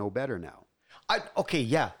 We know better now. Okay,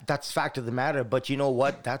 yeah, that's fact of the matter. But you know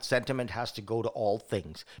what? That sentiment has to go to all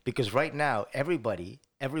things. Because right now, everybody,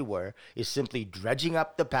 everywhere, is simply dredging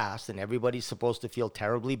up the past, and everybody's supposed to feel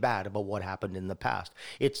terribly bad about what happened in the past.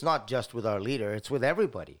 It's not just with our leader, it's with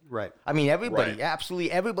everybody. Right. I mean, everybody, Right.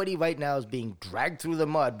 absolutely everybody right now is being dragged through the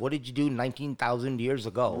mud. What did you do 19,000 years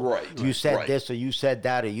ago? Right, You said right. this, or you said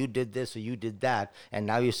that, or you did this, or you did that, and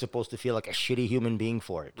now you're supposed to feel like a shitty human being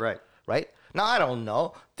for it. Right. Right? Now, I don't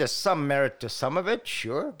know. There's some merit to some of it,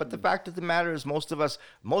 sure. But the fact of the matter is most of us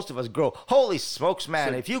grow. Holy smokes,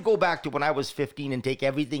 man. If you go back to when I was 15 and take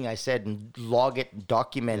everything I said and log it and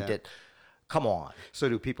document Yeah. it, come on. So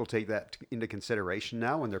do people take that into consideration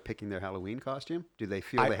now when they're picking their Halloween costume? Do they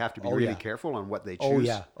feel they have to be oh, really yeah. careful on what they choose? Oh,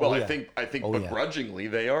 yeah. Well, Oh, I yeah. think Oh, yeah. begrudgingly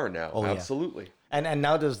they are now. Oh, yeah. Absolutely. And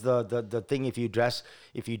now does the thing if you dress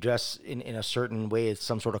in a certain way, it's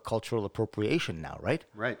some sort of cultural appropriation now, right?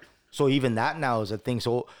 Right. So even that now is a thing.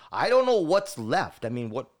 So I don't know what's left. I mean,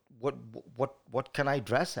 what can I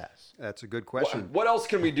dress as? That's a good question. What else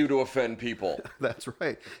can we do to offend people? That's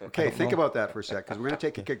right. Okay, think about that for a sec, because we're going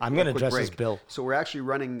to take I'm a gonna quick dress break. as Bill. So we're actually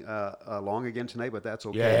running long again tonight, but that's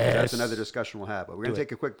okay. 'cause Yes. That's another discussion we'll have. But we're going Do to it.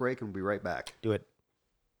 take a quick break, and we'll be right back. Do it.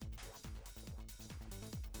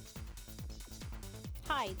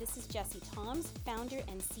 Hi, this is Jessie Toms, founder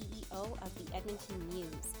and CEO of the Edmonton News.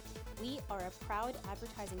 We are a proud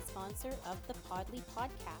advertising sponsor of the Podlie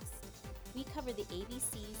podcast. We cover the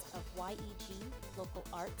ABCs of YEG, local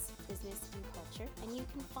arts, business, and culture, and you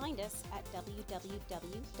can find us at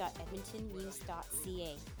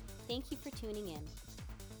www.edmontonnews.ca. Thank you for tuning in.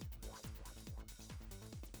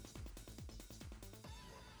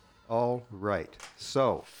 All right.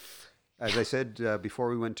 So, as I said before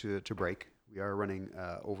we went to break, we are running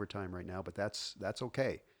overtime right now, but that's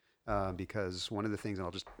okay. Because one of the things, and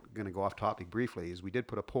I'm just going to go off topic briefly, is we did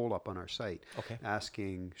put a poll up on our site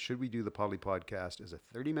asking, should we do the Podlie podcast as a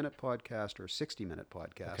 30-minute podcast or a 60-minute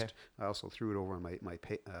podcast? Okay. I also threw it over on my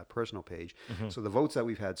personal page. So the votes that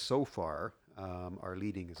we've had so far are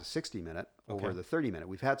leading as a 60-minute over the 30-minute.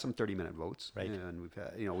 We've had some 30-minute votes, Right. and we've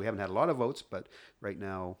had, we haven't had a lot of votes, but right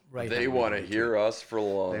now, Right. They want to hear us for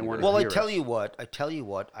long. They wanna Well, I hear tell us. you what.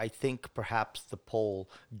 I think perhaps the poll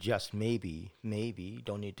just maybe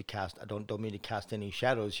don't need to cast. I don't mean to cast any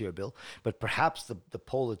shadows here, Bill. But perhaps the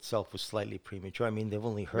poll itself was slightly premature. I mean, they've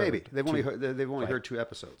only heard maybe they've only two- heard 2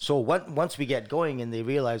 episodes. So once we get going and they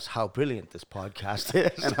realize how brilliant this podcast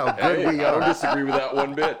is, And how good Hey, we I don't are, disagree with that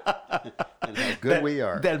one bit. and how good we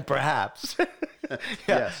are. then perhaps.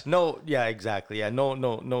 Yes. No. Yeah. Exactly. Yeah.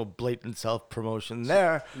 No blatant self promotion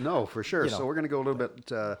there. No, for sure. You know. So we're going to go a little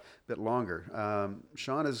bit longer.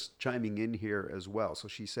 Sean is chiming in here as well. So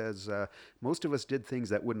she says, most of us did things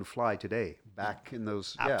that wouldn't fly today. Back in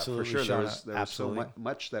those, Absolutely, yeah, for sure. There Shauna, was so absolutely.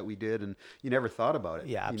 much that we did, and you never thought about it.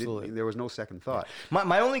 Yeah, You didn't- absolutely. there was no second thought.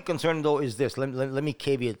 My only concern, though, is this. Let me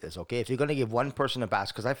caveat this, okay? If you're going to give one person a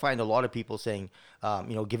pass, because I find a lot of people saying,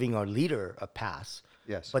 giving our leader a pass,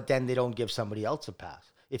 Yes. but then they don't give somebody else a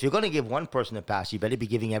pass. If you're going to give one person a pass, you better be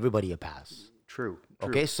giving everybody a pass. True.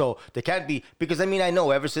 Okay, so they can't be, because I mean, I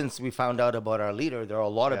know ever since we found out about our leader, there are a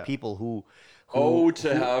lot of people who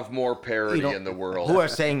have more parity in the world. who are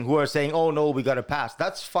saying, oh no, we got to pass.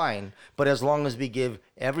 That's fine, but as long as we give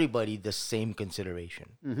everybody the same consideration.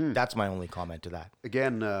 That's my only comment to that.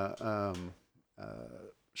 Again,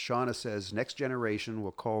 Shauna says, next generation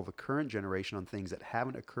will call the current generation on things that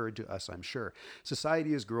haven't occurred to us, I'm sure.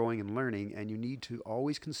 Society is growing and learning, and you need to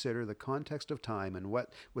always consider the context of time and what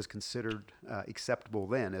was considered acceptable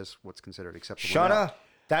then as what's considered acceptable now. Shauna,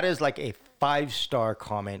 that is like a 5-star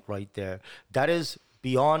comment right there. That is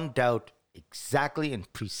beyond doubt exactly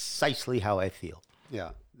and precisely how I feel.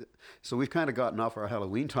 Yeah. So we've kind of gotten off our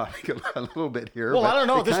Halloween topic a little bit here. Well, but I don't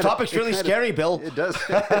know. it This kinda- topic's it really kinda- scary, Bill. It does.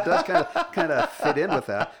 It does kind of fit in with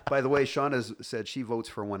that. By the way, Shauna's said she votes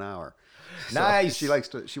for 1 hour. So Nice.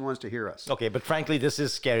 She wants to hear us. Okay, but frankly, this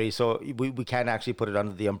is scary, so we can't actually put it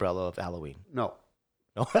under the umbrella of Halloween. No.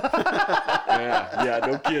 Yeah,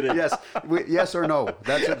 no kidding. Yes or no?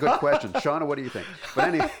 That's a good question. Shauna, what do you think? But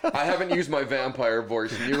anyway, I haven't used my vampire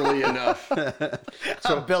voice nearly enough.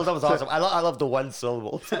 So, Bill, that was awesome. I love the one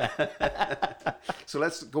syllables. so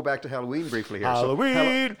let's go back to Halloween briefly here.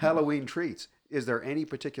 Halloween! So, Halloween treats. Is there any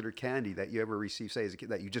particular candy that you ever received, say, as a kid,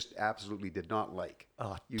 that you just absolutely did not like?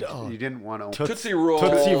 You didn't want to. Tootsie Rolls.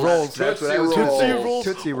 Tootsie Rolls. Tootsie That's what I was Rolls. gonna say. Tootsie Rolls.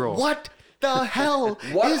 Tootsie Rolls. What the hell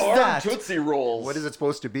What is are that? Tootsie Rolls? What is it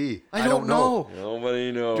supposed to be? I don't know.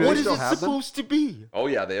 Nobody knows. Do they What is still it have them? supposed to be? Oh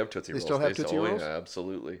yeah, they have Tootsie Rolls. still have Tootsie oh, Rolls? Yeah,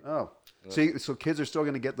 absolutely. Oh, so kids are still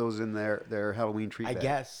going to get those in their Halloween treat I bag.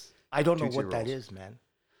 guess. I don't know Tootsie what that Rolls. is, man.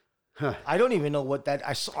 I don't even know what that.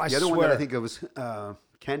 I The other swear. one that I think of was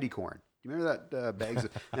candy corn. Do you remember that bags?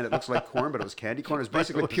 And it looks like corn, but it was candy corn. It was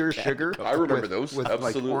basically pure sugar. I remember with- those, with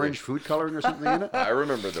absolutely. like orange food coloring or something in it. I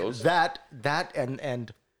remember those. that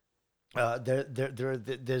and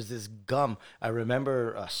there's this gum. I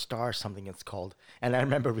remember Star something it's called, and I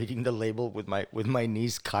remember reading the label with my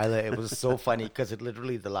niece Kyla. It was so funny because it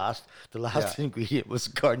literally the last ingredient was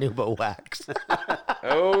carnauba wax.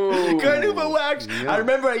 Oh, Carnauba wax. Yeah. I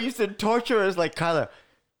remember I used to torture her as like, Kyla,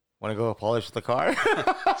 want to go polish the car?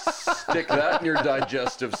 stick that in your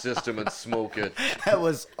digestive system and smoke it. That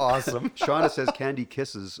was awesome. Shauna says candy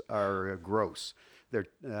kisses are gross. They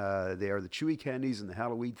are the chewy candies in the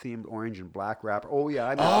Halloween themed orange and black wrapper. Oh yeah,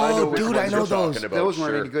 I know. which dude, ones I know you're those. talking about, Those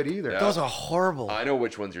weren't sure. any good either. Yeah. Those are horrible. I know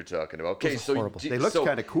which ones you're talking about. Okay, so horrible. They looked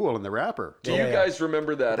kind of cool in the wrapper. Do Yeah, you yeah. guys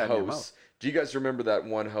remember that that in your house? mouth. Do you guys remember that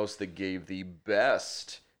one house that gave the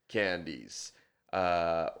best candies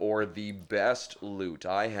or the best loot?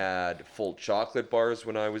 I had full chocolate bars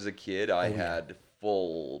when I was a kid. I had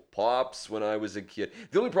full pops when I was a kid.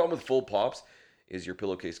 The only problem with full pops is your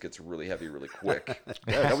pillowcase gets really heavy really quick.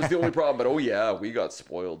 That was the only problem. But oh yeah, we got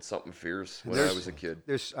spoiled something fierce when I was a kid.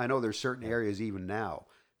 I know there's certain areas even now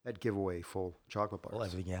that give away full chocolate bars. Well,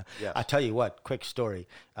 everything, yeah. Yes. I tell you what, quick story.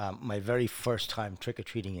 My very first time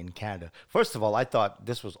trick-or-treating in Canada. First of all, I thought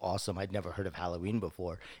this was awesome. I'd never heard of Halloween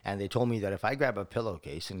before. And they told me that if I grab a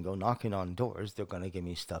pillowcase and go knocking on doors, they're going to give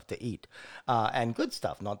me stuff to eat. And good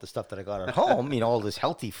stuff, not the stuff that I got at home, all this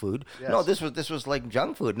healthy food. No, Yes. this was like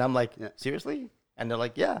junk food. And I'm like, seriously? And they're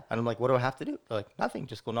like, yeah. And I'm like, what do I have to do? They're like, nothing.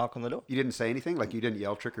 Just go knock on the door. You didn't say anything? Like you didn't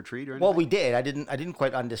yell trick or treat or anything? Well, we did. I didn't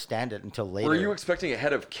quite understand it until later. Were you expecting a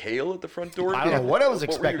head of kale at the front door? I don't know what I was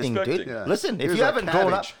What were you expecting, dude. expecting? Yeah. Listen, if Here's you our haven't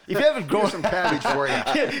grown up, cabbage. if you haven't grown Here's some cabbage for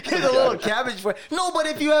you. Here's a little cabbage for no, but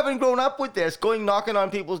if you haven't grown up with this, going knocking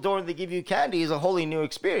on people's door and they give you candy is a wholly new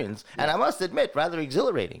experience, and I must admit, rather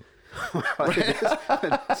exhilarating.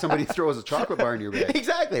 Somebody throws a chocolate bar in your bag.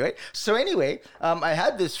 Exactly, right? So anyway, I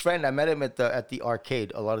had this friend. I met him at the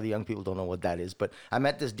arcade. A lot of the young people don't know what that is, but I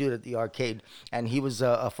met this dude at the arcade, and he was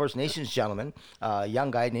a First Nations gentleman, a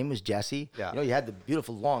young guy. Name was Jesse. Yeah. He had the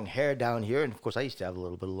beautiful long hair down here, and of course, I used to have a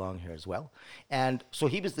little bit of long hair as well. And so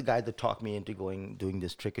he was the guy that talked me into doing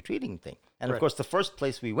this trick or treating thing. And of course, the first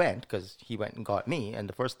place we went, because he went and got me, and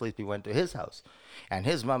the first place we went to his house, and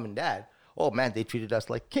his mom and dad. Oh man, they treated us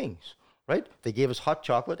like kings. Right? They gave us hot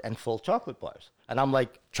chocolate and full chocolate bars. And I'm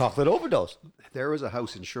like, chocolate overdose. There was a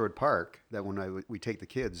house in Sherwood Park that when we take the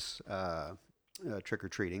kids trick or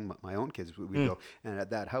treating, my own kids, we'd go, and at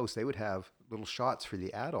that house they would have little shots for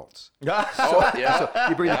the adults. Oh, yeah. So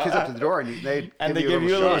you bring the kids up to the door and they give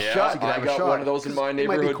you a little Yeah, shot. So you can I have a got shot. one of those in my 'Cause it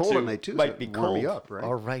might neighborhood be cold too. at night too. Might so be it warm cold. you up, right?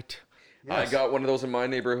 All right. I got one of those in my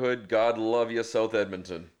neighborhood. God love you, South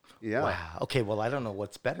Edmonton. Yeah. Wow. Okay, well, I don't know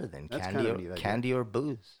what's better than That's candy kind or of neat idea. candy or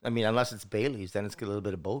booze. I mean, unless it's Bailey's, then it's got a little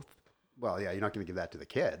bit of both. Well, yeah, you're not going to give that to the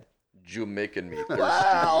kid. You making me thirsty.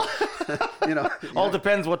 Wow. You know, All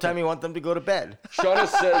depends what time you want them to go to bed.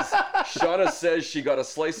 Shauna says she got a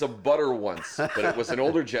slice of butter once, but it was an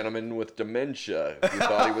older gentleman with dementia who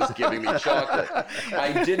thought he was giving me chocolate.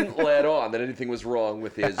 I didn't let on that anything was wrong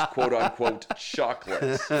with his quote-unquote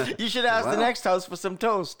chocolates. You should ask the next house for some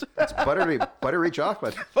toast. it's buttery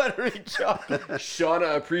chocolate. Buttery chocolate.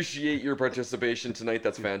 Shauna, appreciate your participation tonight.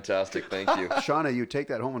 That's fantastic. Thank you. Shauna, you take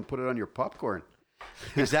that home and put it on your popcorn.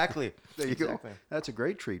 Exactly. There you go. That's a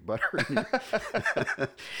great treat. Butter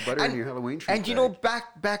in your Halloween treat. And you know,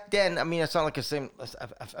 back then, I mean, it's not like the same.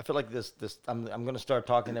 I feel like this. I'm going to start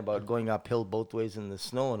talking about going uphill both ways in the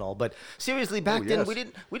snow and all. But seriously, back then we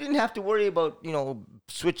didn't have to worry about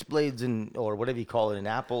switchblades and or whatever you call it, and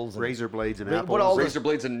apples, and razor blades and apples, razor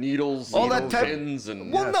blades and needles, all that type. pins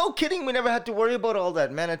and. Well, no kidding. We never had to worry about all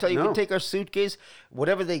that, man. I tell you, we'd take our suitcase,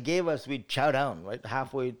 whatever they gave us, we'd chow down right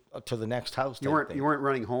halfway to the next house. You weren't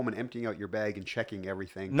running home and emptying out your bag and checking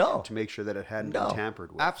everything to make sure that it hadn't been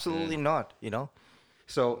tampered with. Absolutely not,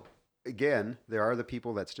 So again, there are the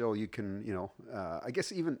people that still you can, I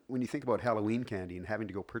guess even when you think about Halloween candy and having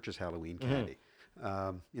to go purchase Halloween candy,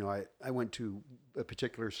 I went to a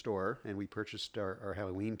particular store and we purchased our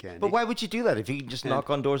Halloween candy. But why would you do that if you can just knock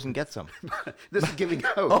on doors and get some? This is giving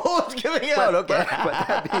out. Oh, it's giving out. Okay. But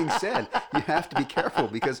that being said, you have to be careful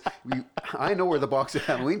because I know where the box of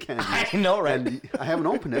Halloween candy is. I know, right? And I haven't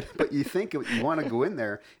opened it, but you think you want to go in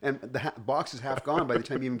there and the box is half gone by the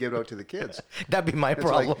time you even give it out to the kids. That'd be my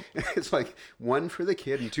problem. It's like one for the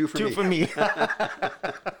kid and two for me. Two for me.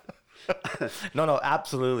 No,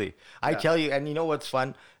 absolutely. I tell you, and you know what's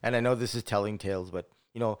fun? And I know this is telling tales, but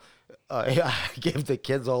I give the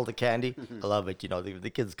kids all the candy. I love it. The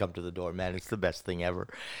kids come to the door, man. It's the best thing ever.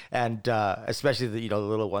 And especially the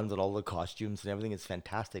little ones and all the costumes and everything. It's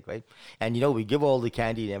fantastic, right? And we give all the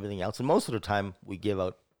candy and everything else. And most of the time we give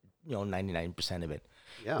out 99% of it.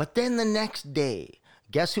 Yeah. But then the next day,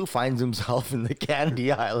 guess who finds himself in the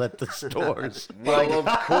candy aisle at the stores? Well,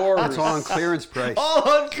 of course. It's all on clearance price. All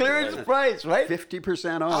on clearance price, right?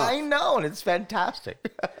 50% off. I know, and it's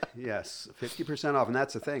fantastic. Yes, 50% off. And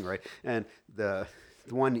that's the thing, right? And the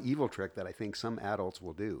one evil trick that I think some adults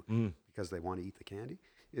will do because they want to eat the candy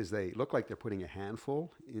is they look like they're putting a handful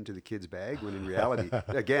into the kid's bag when in reality,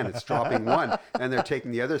 again, it's dropping one and they're taking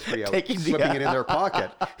the other three out, slipping it in their pocket.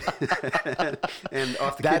 And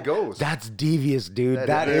off the kid goes. That's devious, dude.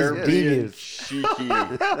 That is devious. Cheeky.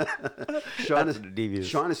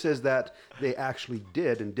 Shauna says that they actually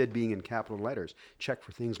did being in capital letters, check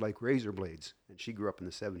for things like razor blades. And she grew up in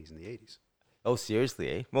the 70s and the 80s. Oh, seriously,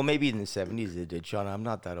 eh? Well, maybe in the 70s they did, Shauna. I'm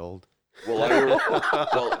not that old. Well,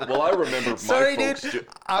 I remember Sorry, my folks. Dude.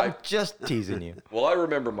 I'm just teasing you. Well, I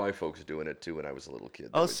remember my folks doing it too when I was a little kid.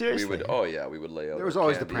 Seriously? We would lay out. There was our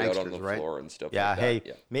always the candy out on pranksters, the right? floor and stuff. Yeah. like Hey,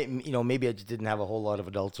 that. Yeah. maybe I just didn't have a whole lot of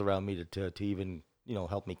adults around me to even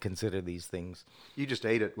help me consider these things. You just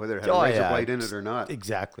ate it, whether it had a razor blade in it or not.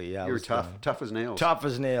 Exactly. Yeah. You were tough as nails. Tough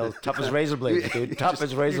as nails. Tough as razor blades, dude. Tough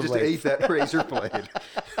as razor blades. You just ate that razor blade.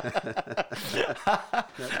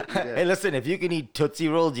 Hey, listen, if you can eat Tootsie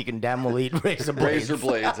Rolls, you can damn well eat razor blades. Razor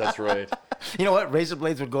blades, that's right. You know what? Razor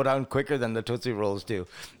blades would go down quicker than the Tootsie Rolls do.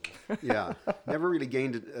 Yeah. Never really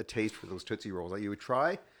gained a taste for those Tootsie Rolls. Like you would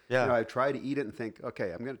try. Yeah. I try to eat it and think,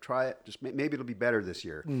 okay, I'm going to try it. Just maybe it'll be better this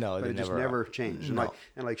year. No, but they it just never never changed. No.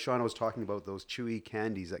 And like Shauna was talking about those chewy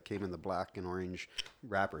candies that came in the black and orange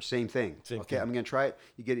wrapper. Same thing. Okay, I'm going to try it.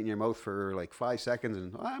 You get it in your mouth for like 5 seconds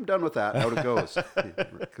and I'm done with that. Out it goes.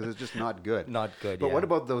 Because it's just not good. Not good, But yeah. what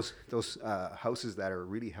about those houses that are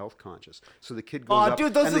really health conscious? So the kid goes up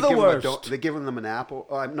dude, those and are the worst. They give them an apple.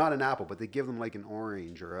 Not an apple, but they give them like an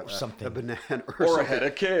orange or something. a banana Or a head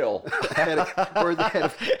of kale. or the head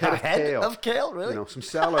of kale. Of kale, really? Some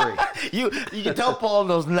celery. You can tell Paul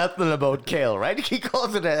knows nothing about kale, right? He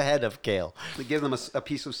calls it a head of kale. They give them a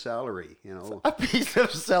piece of celery, A piece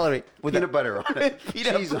of celery with peanut butter on it,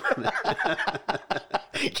 peanut cheese on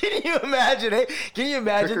it. Can you imagine, eh? Can you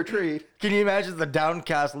imagine? Trick or treat. Can you imagine the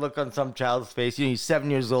downcast look on some child's face? He's 7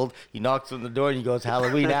 years old. He knocks on the door and he goes,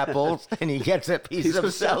 Halloween apples, and he gets a piece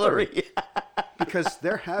of celery. Because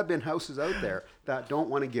there have been houses out there that don't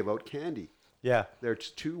want to give out candy. Yeah. They're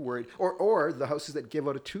just too worried. Or the houses that give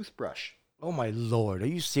out a toothbrush. Oh, my Lord. Are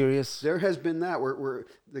you serious? There has been that where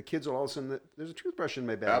the kids will all of a sudden, there's a toothbrush in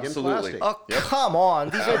my bag Absolutely. in plastic. Oh, come on.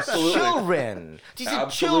 These are children. These are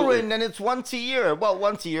children, and it's once a year. Well,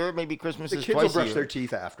 once a year, maybe Christmas The is kids twice will brush a year. their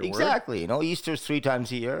teeth afterward. Exactly. Easter's 3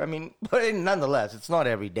 times a year. I mean, but nonetheless, it's not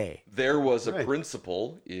every day. There was a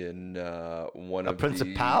principal in one of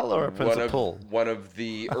principal or a principal? One of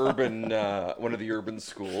the urban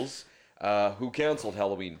schools who canceled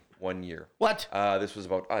Halloween 1 year. What? This was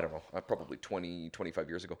about, I don't know, probably 20, 25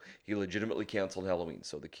 years ago. He legitimately canceled Halloween.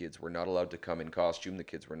 So the kids were not allowed to come in costume. The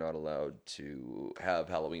kids were not allowed to have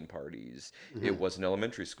Halloween parties. It was an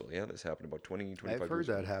elementary school. Yeah, this happened about 20, 25 I've years heard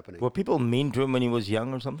ago. that happening. Were people mean to him when he was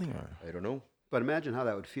young or something? Or? I don't know. But imagine how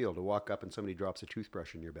that would feel to walk up and somebody drops a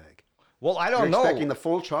toothbrush in your bag. Well, I You're don't know. expecting the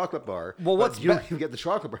full chocolate bar. Well, but what's you don't even get the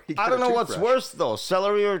chocolate bar. You I get don't a know what's toothbrush. worse though,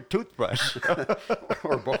 celery or toothbrush,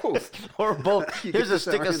 Or both. or both. You Here's get a the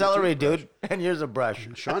stick celery of and the celery, toothbrush. dude, and here's a brush.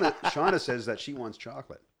 Shauna says that she wants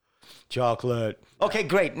chocolate. Chocolate. Okay,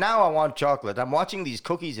 great. Now I want chocolate. I'm watching these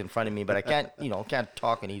cookies in front of me, but I can't, can't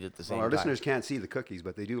talk and eat at the same Well, our time. listeners can't see the cookies,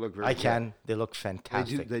 but they do look very I good. can. They look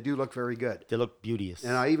fantastic. They do look very good. They look beauteous.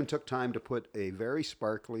 And I even took time to put a very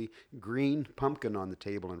sparkly green pumpkin on the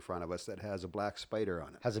table in front of us that has a black spider on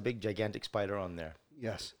it. Has a big gigantic spider on there.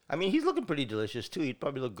 Yes. I mean, he's looking pretty delicious too. He'd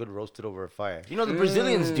probably look good roasted over a fire. You know, the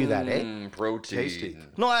Brazilians do that, eh? Protein. Tasty.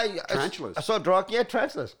 No, I Tarantulas. I saw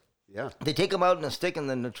tarantulas. Yeah. They take them out in a stick, and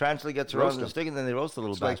then the tarantula gets around Roast in the them. stick, and then they roast the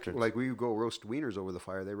little It's like, bastards. like we go roast wieners over the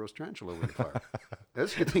fire, they roast tarantula over the fire.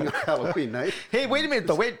 That's a good thing on Halloween night. Hey, wait a minute,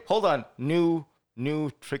 though. Wait, hold on. New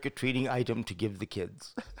trick-or-treating item to give the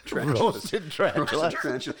kids. Tarantulas. Roasted tarantula. Roasted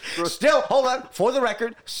tarantula. Still, hold on. For the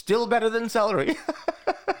record, still better than celery.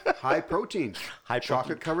 High protein. High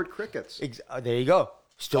Chocolate covered crickets. There you go.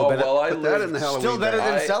 Still Oh, better. well, I Put that in lived, the Halloween Still better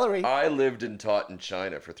bag. than celery. I lived and taught in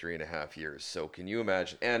China for 3.5 years. So can you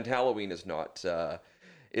imagine? And Halloween is not,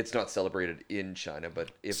 it's not celebrated in China,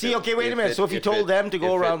 but if See, it- okay, wait a if minute. it- So if you if told it- them to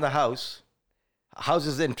go if it- around the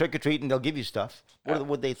houses and trick or treat, and they'll give you stuff, what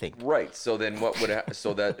would they think? Right. So then what would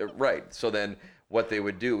right. So then what they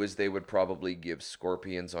would do is they would probably give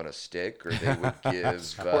scorpions on a stick, or they would give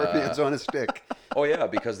Scorpions on a stick. Oh yeah,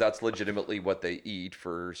 because that's legitimately what they eat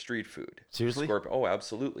for street food. Seriously? Oh,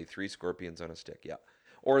 absolutely. 3 scorpions on a stick. Yeah.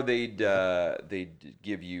 Or they'd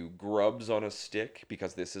give you grubs on a stick,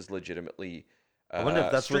 because this is legitimately. I wonder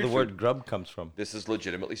if that's where the street word food. grub comes from. This is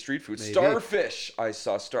legitimately street food. Maybe. Starfish. I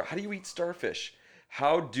saw How do you eat starfish?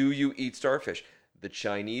 How do you eat starfish? The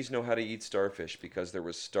Chinese know how to eat starfish because there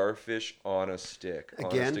was starfish on a stick.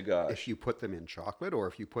 Honest Again, to gosh. if you put them in chocolate or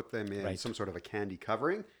if you put them in Right. some sort of a candy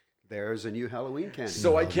covering, there's a new Halloween candy.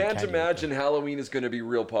 So I can't candy imagine Halloween is going to be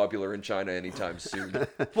real popular in China anytime soon.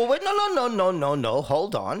 Well, wait, no.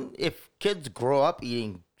 Hold on. If kids grow up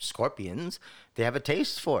eating scorpions, they have a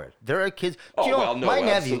taste for it. There are kids. Oh, you know, well, no, my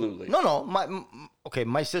nephew. absolutely. No.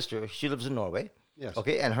 My sister. She lives in Norway. Yes.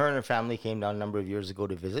 Okay, and her family came down a number of years ago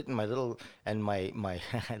to visit, and my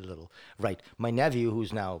nephew,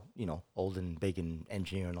 who's now old and big and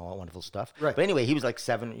engineer and all that wonderful stuff. Right. But anyway, he was like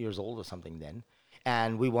 7 years old or something then.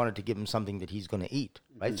 And we wanted to give him something that he's going to eat,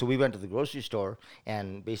 right? So we went to the grocery store,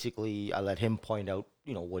 and basically I let him point out,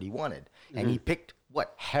 what he wanted. And he picked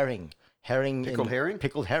what? Herring. Pickled herring?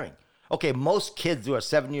 Pickled herring. Okay, most kids who are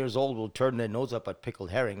 7 years old will turn their nose up at pickled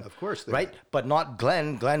herring. Of course they right? would. But not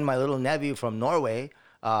Glenn. Glenn, my little nephew from Norway,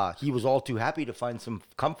 he was all too happy to find some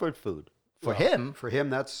comfort food. For him,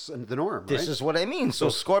 that's the norm, this right? is what I mean. So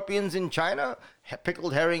scorpions in China,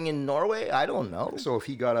 pickled herring in Norway, I don't know. So if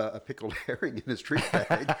he got a pickled herring in his treat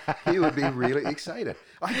bag, he would be really excited.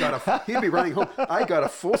 He'd be running home. I got a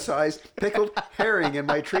full-size pickled herring in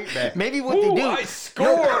my treat bag. Maybe what Ooh, they do. I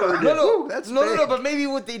scored! No, Ooh, that's no, big. but maybe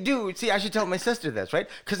what they do. See, I should tell my sister this, right?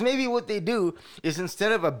 Because maybe what they do is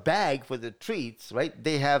instead of a bag for the treats, right,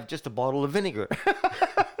 they have just a bottle of vinegar.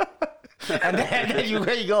 And then you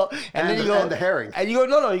go, and then you go, and the herring. and you go,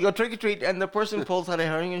 no, you go trick or treat, and the person pulls out a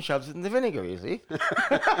herring and shoves it in the vinegar. You see?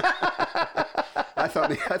 I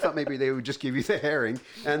thought maybe they would just give you the herring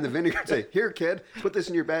and the vinegar and say, "Here, kid, put this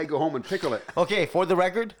in your bag. Go home and pickle it." Okay, for the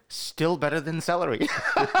record, still better than celery.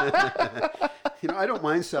 I don't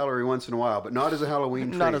mind celery once in a while, but not as a Halloween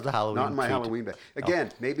treat. Not as a Halloween Not in my treat. Halloween bag.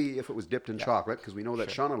 Again, maybe if it was dipped in chocolate, because we know that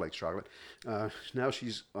Shauna likes chocolate. Now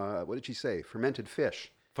she's, what did she say? Fermented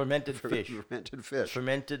fish. Fermented fish. Fermented fish.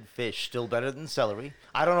 Fermented fish, still better than celery.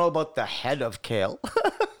 I don't know about the head of kale.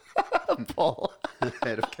 Paul.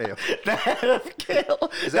 Head of kale. The head of kale.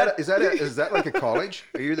 Is that like a college?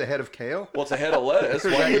 Are you the head of kale? Well, it's a head of lettuce.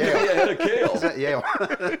 Why that would you be Yale? a head of kale? Is that Yale?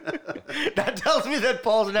 That tells me that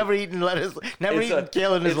Paul's never eaten lettuce, never eaten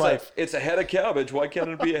kale in his life. It's a head of cabbage. Why can't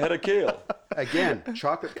it be a head of kale? Again,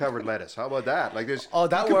 chocolate covered lettuce. How about that? Like there's Oh,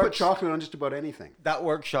 that you can put works. chocolate on just about anything. That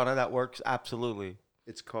works, Shauna. That works absolutely.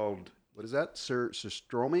 It's called, what is that?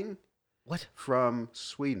 Surströmming What? from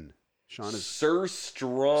Sweden. Shauna's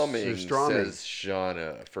Surströmming, Surströmming. says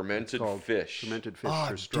Shauna. Fermented called fish. fermented fish. Oh,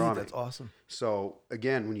 dude, surströmming. that's awesome. So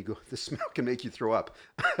again, when you go, the smell can make you throw up.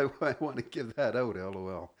 I want to give that out.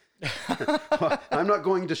 LOL. I'm not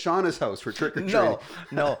going to Shauna's house for trick or treating.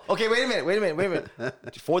 No. Okay, wait a minute.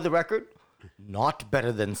 For the record, not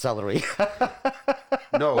better than celery.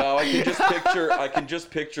 No. Well, I can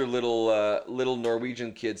just picture little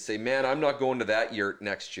Norwegian kids say, "Man, I'm not going to that yurt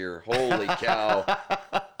next year. Holy cow!"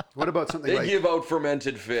 What about something They like give out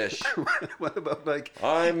fermented fish. what about like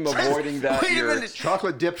I'm avoiding that wait a yurt. minute.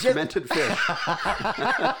 chocolate dipped fermented fish?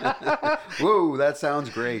 Whoa, that sounds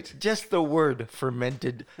great. Just the word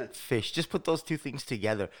fermented fish. Just put those two things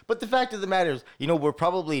together. But the fact of the matter is, we're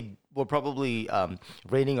probably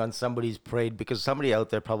raining on somebody's parade because somebody out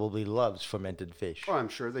there probably loves fermented fish. Oh, I'm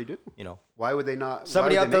sure they do. You know, Why would they not?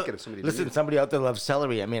 somebody why out would they there. make it if somebody Listen, didn't? somebody out there loves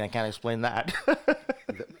celery. I mean, I can't explain that.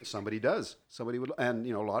 Somebody does. Somebody would, and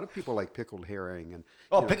a lot of people like pickled herring and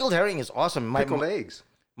Pickled herring is awesome. pickled eggs.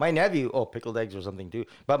 My nephew, pickled eggs or something too.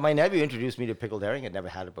 But my nephew introduced me to pickled herring. I'd never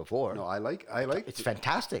had it before. No, I like. It's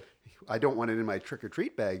fantastic. I don't want it in my trick or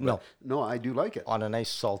treat bag. But no, I do like it. On a nice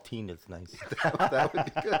saltine, it's nice. That would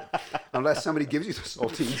be good, unless somebody gives you the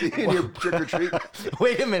saltines in your trick or treat.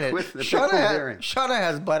 Wait a minute. With the pickled herring. Shauna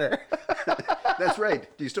has butter. That's right.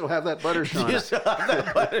 Do you still have that butter, Shauna? You still have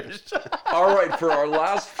that butter. All right, for our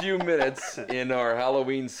last few minutes in our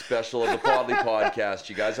Halloween special of the Podlie podcast,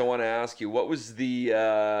 you guys, I want to ask you, what was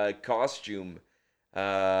the costume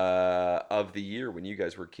of the year when you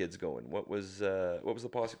guys were kids going? What was the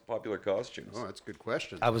popular costumes? Oh, that's a good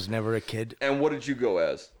question. I was never a kid. And what did you go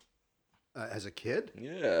as? As a kid,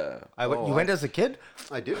 Yeah. You went as a kid?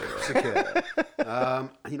 I did as a kid.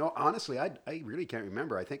 Honestly, I really can't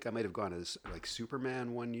remember. I think I might have gone as like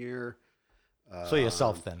Superman one year. So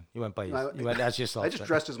yourself then. You went you went as yourself. I just then.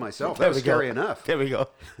 dressed as myself. There That was we go. scary enough. There we go.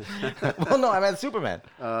 Well, no, I meant Superman.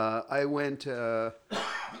 I went. I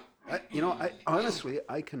honestly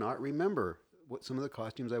I cannot remember what some of the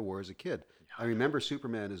costumes I wore as a kid. I remember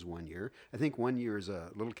Superman as one year. I think one year as a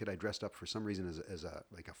little kid I dressed up for some reason as a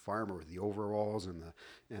like a farmer with the overalls and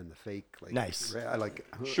the fake like Nice. I like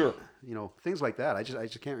Sure. things like that. I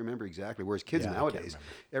just can't remember exactly. Whereas kids Yeah, I can't nowadays,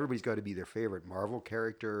 everybody's got to be their favorite Marvel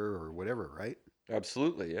character or whatever, right?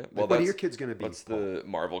 Absolutely, yeah. What are your kids going to be? That's the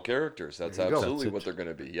Marvel characters. That's There you go. absolutely That's what it. they're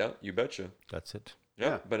going to be. Yeah, you betcha. That's it.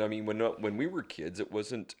 Yeah, but I mean, when we were kids, it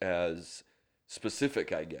wasn't as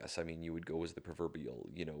specific, I guess. I mean, you would go as the proverbial,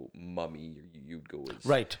 mummy, or you'd go as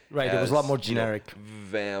Right. It was a lot more generic.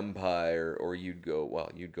 vampire, or you'd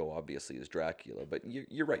go obviously as Dracula, but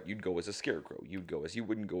you're right. You'd go as a scarecrow. You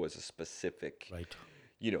wouldn't go as a specific, Right.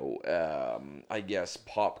 I guess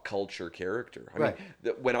pop culture character. I Right.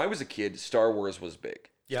 mean, when I was a kid, Star Wars was big.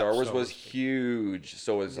 Yeah, Star Wars Star was huge.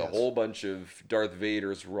 So was a whole bunch of Darth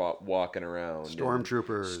Vaders walking around. and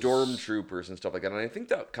Stormtroopers and stuff like that. And I think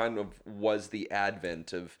that kind of was the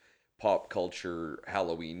advent of pop culture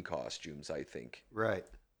Halloween costumes, I think. Right.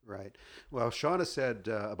 Well, Shauna said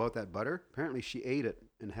about that butter. Apparently, she ate it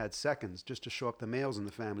and had seconds just to show up the males in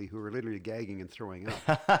the family who were literally gagging and throwing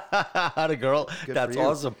up. Had a girl. Good That's for you.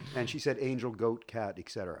 awesome. And she said angel, goat, cat,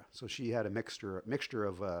 etc. So she had a mixture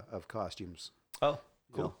of costumes. Oh,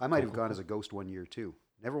 cool. I might have gone as a ghost one year too.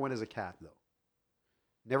 Never went as a cat though.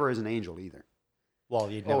 Never as an angel either.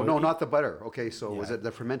 Well, you'd never. Oh no, not the butter. Okay, so Yeah. was it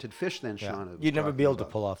the fermented fish then, Yeah. Shauna? was You'd never be talking able to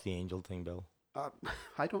about? pull off the angel thing, Bill.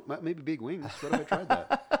 I don't. Maybe big wings. What if I tried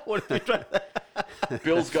that? What if we tried that?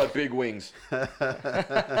 Bill's got big wings.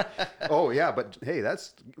 Oh yeah, but hey,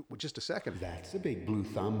 that's just a second. That's a big blue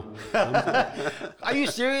thumb. Are you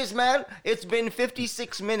serious, man? It's been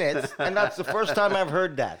 56 minutes, and that's the first time I've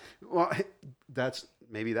heard that. Well,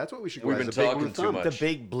 maybe that's what we should go We've as been a big blue talking too thumb. much. The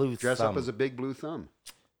big blue Dress thumb. up as a big blue thumb.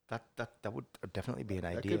 That would definitely be an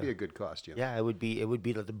That idea. could be a good costume. Yeah, it would be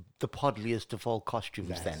the podliest of all costumes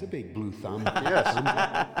That's a then. big blue thumb. Yes.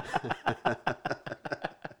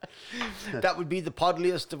 That would be the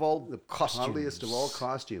podliest of all costumes. Oddliest of all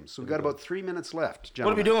costumes. So we've got about 3 minutes left, What are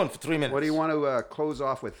gentlemen. we doing for 3 minutes? What do you want to close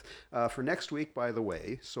off with? For next week, by the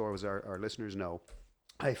way, so as our listeners know,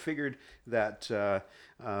 I figured that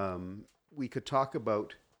we could talk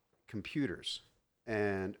about computers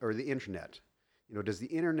or the internet. Does the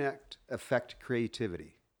internet affect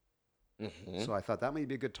creativity? Mm-hmm. So I thought that might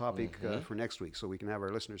be a good topic for next week, so we can have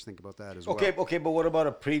our listeners think about that as Okay, well. okay, but what about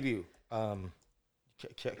a preview?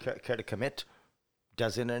 Care to commit?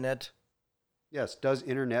 Does internet? Yes. Does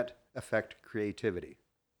internet affect creativity?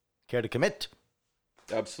 Care to commit?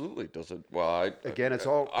 Absolutely. Does it? Well, Again, it's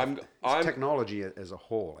all I'm technology as a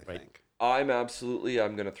whole, I think. I'm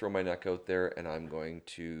going to throw my neck out there, and I'm going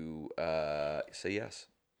to say yes.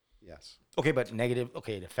 Yes. Okay, but negative.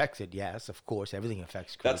 Okay, it affects it. Yes, of course, everything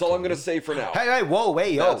affects. That's all I'm going to creativity. say for now. Hey, whoa,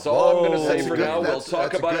 wait, yo. That's all I'm going to say That's for good- now. We'll that's-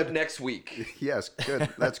 talk that's about good. it next week. Yes, good.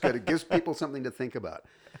 That's good. It gives people something to think about.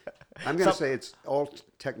 I'm going to say it's all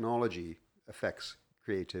technology affects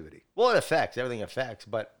creativity. Well, it affects. Everything affects,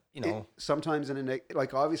 but, you know. Sometimes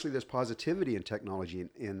like obviously there's positivity in technology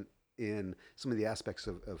in some of the aspects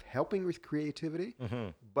of helping with creativity,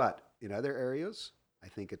 but in other areas, I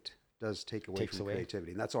think it does take away Takes from away.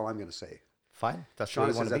 creativity, and that's all I'm going to say. Fine. That's Shauna what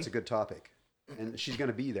you says want to that's be. a good topic, and she's going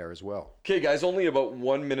to be there as well. Okay, guys, only about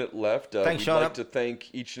 1 minute left. Thanks, we'd Shauna. like to thank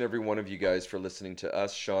each and every one of you guys for listening to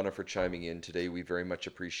us. Shauna for chiming in today. We very much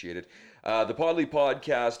appreciate it. The Podlie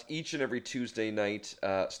podcast, each and every Tuesday night,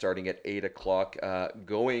 starting at 8 o'clock,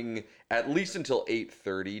 going at least until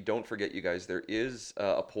 8:30. Don't forget, you guys, there is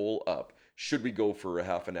a poll up. Should we go for a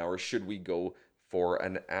half an hour? Should we go for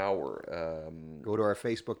an hour? Go to our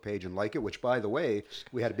Facebook page and like it. Which, by the way,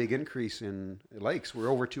 we had a big increase in likes. We're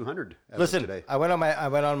over 200 as Listen, of today. I went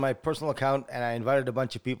on my personal account and I invited a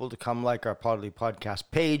bunch of people to come like our Podlie podcast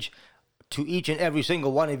page. To each and every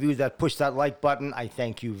single one of you that pushed that like button, I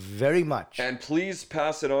thank you very much. And please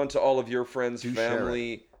pass it on to all of your friends, Do share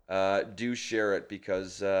family. Do share it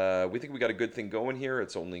because we think we got a good thing going here.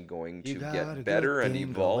 It's only going to got a get good better and thing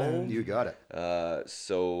evolve. going. You got it.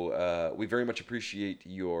 So we very much appreciate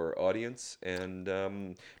your audience, and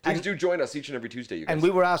please do join us each and every Tuesday, you guys. And we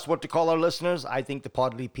were asked what to call our listeners. I think the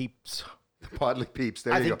Podlie peeps. The Podlie Peeps.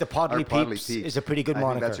 There I you think go. the Podlie Our Peeps is a pretty good I think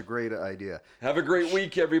moniker. that's a great idea. Have a great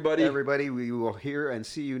week, everybody. Everybody, we will hear and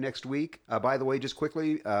see you next week. By the way, just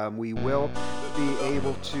quickly, we will be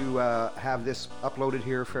able to have this uploaded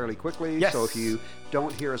here fairly quickly. Yes. So if you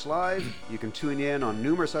don't hear us live, you can tune in on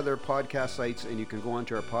numerous other podcast sites, and you can go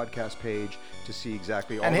onto our podcast page to see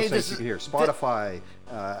exactly all And the hey, sites this you can hear. is- Spotify,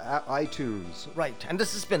 iTunes. Right. And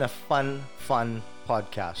this has been a fun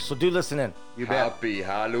podcast. So do listen in. You bet. Happy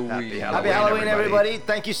Halloween. Happy Happy Halloween, everybody.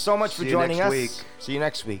 Thank you so much for See you joining next us. week. See you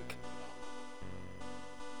next week.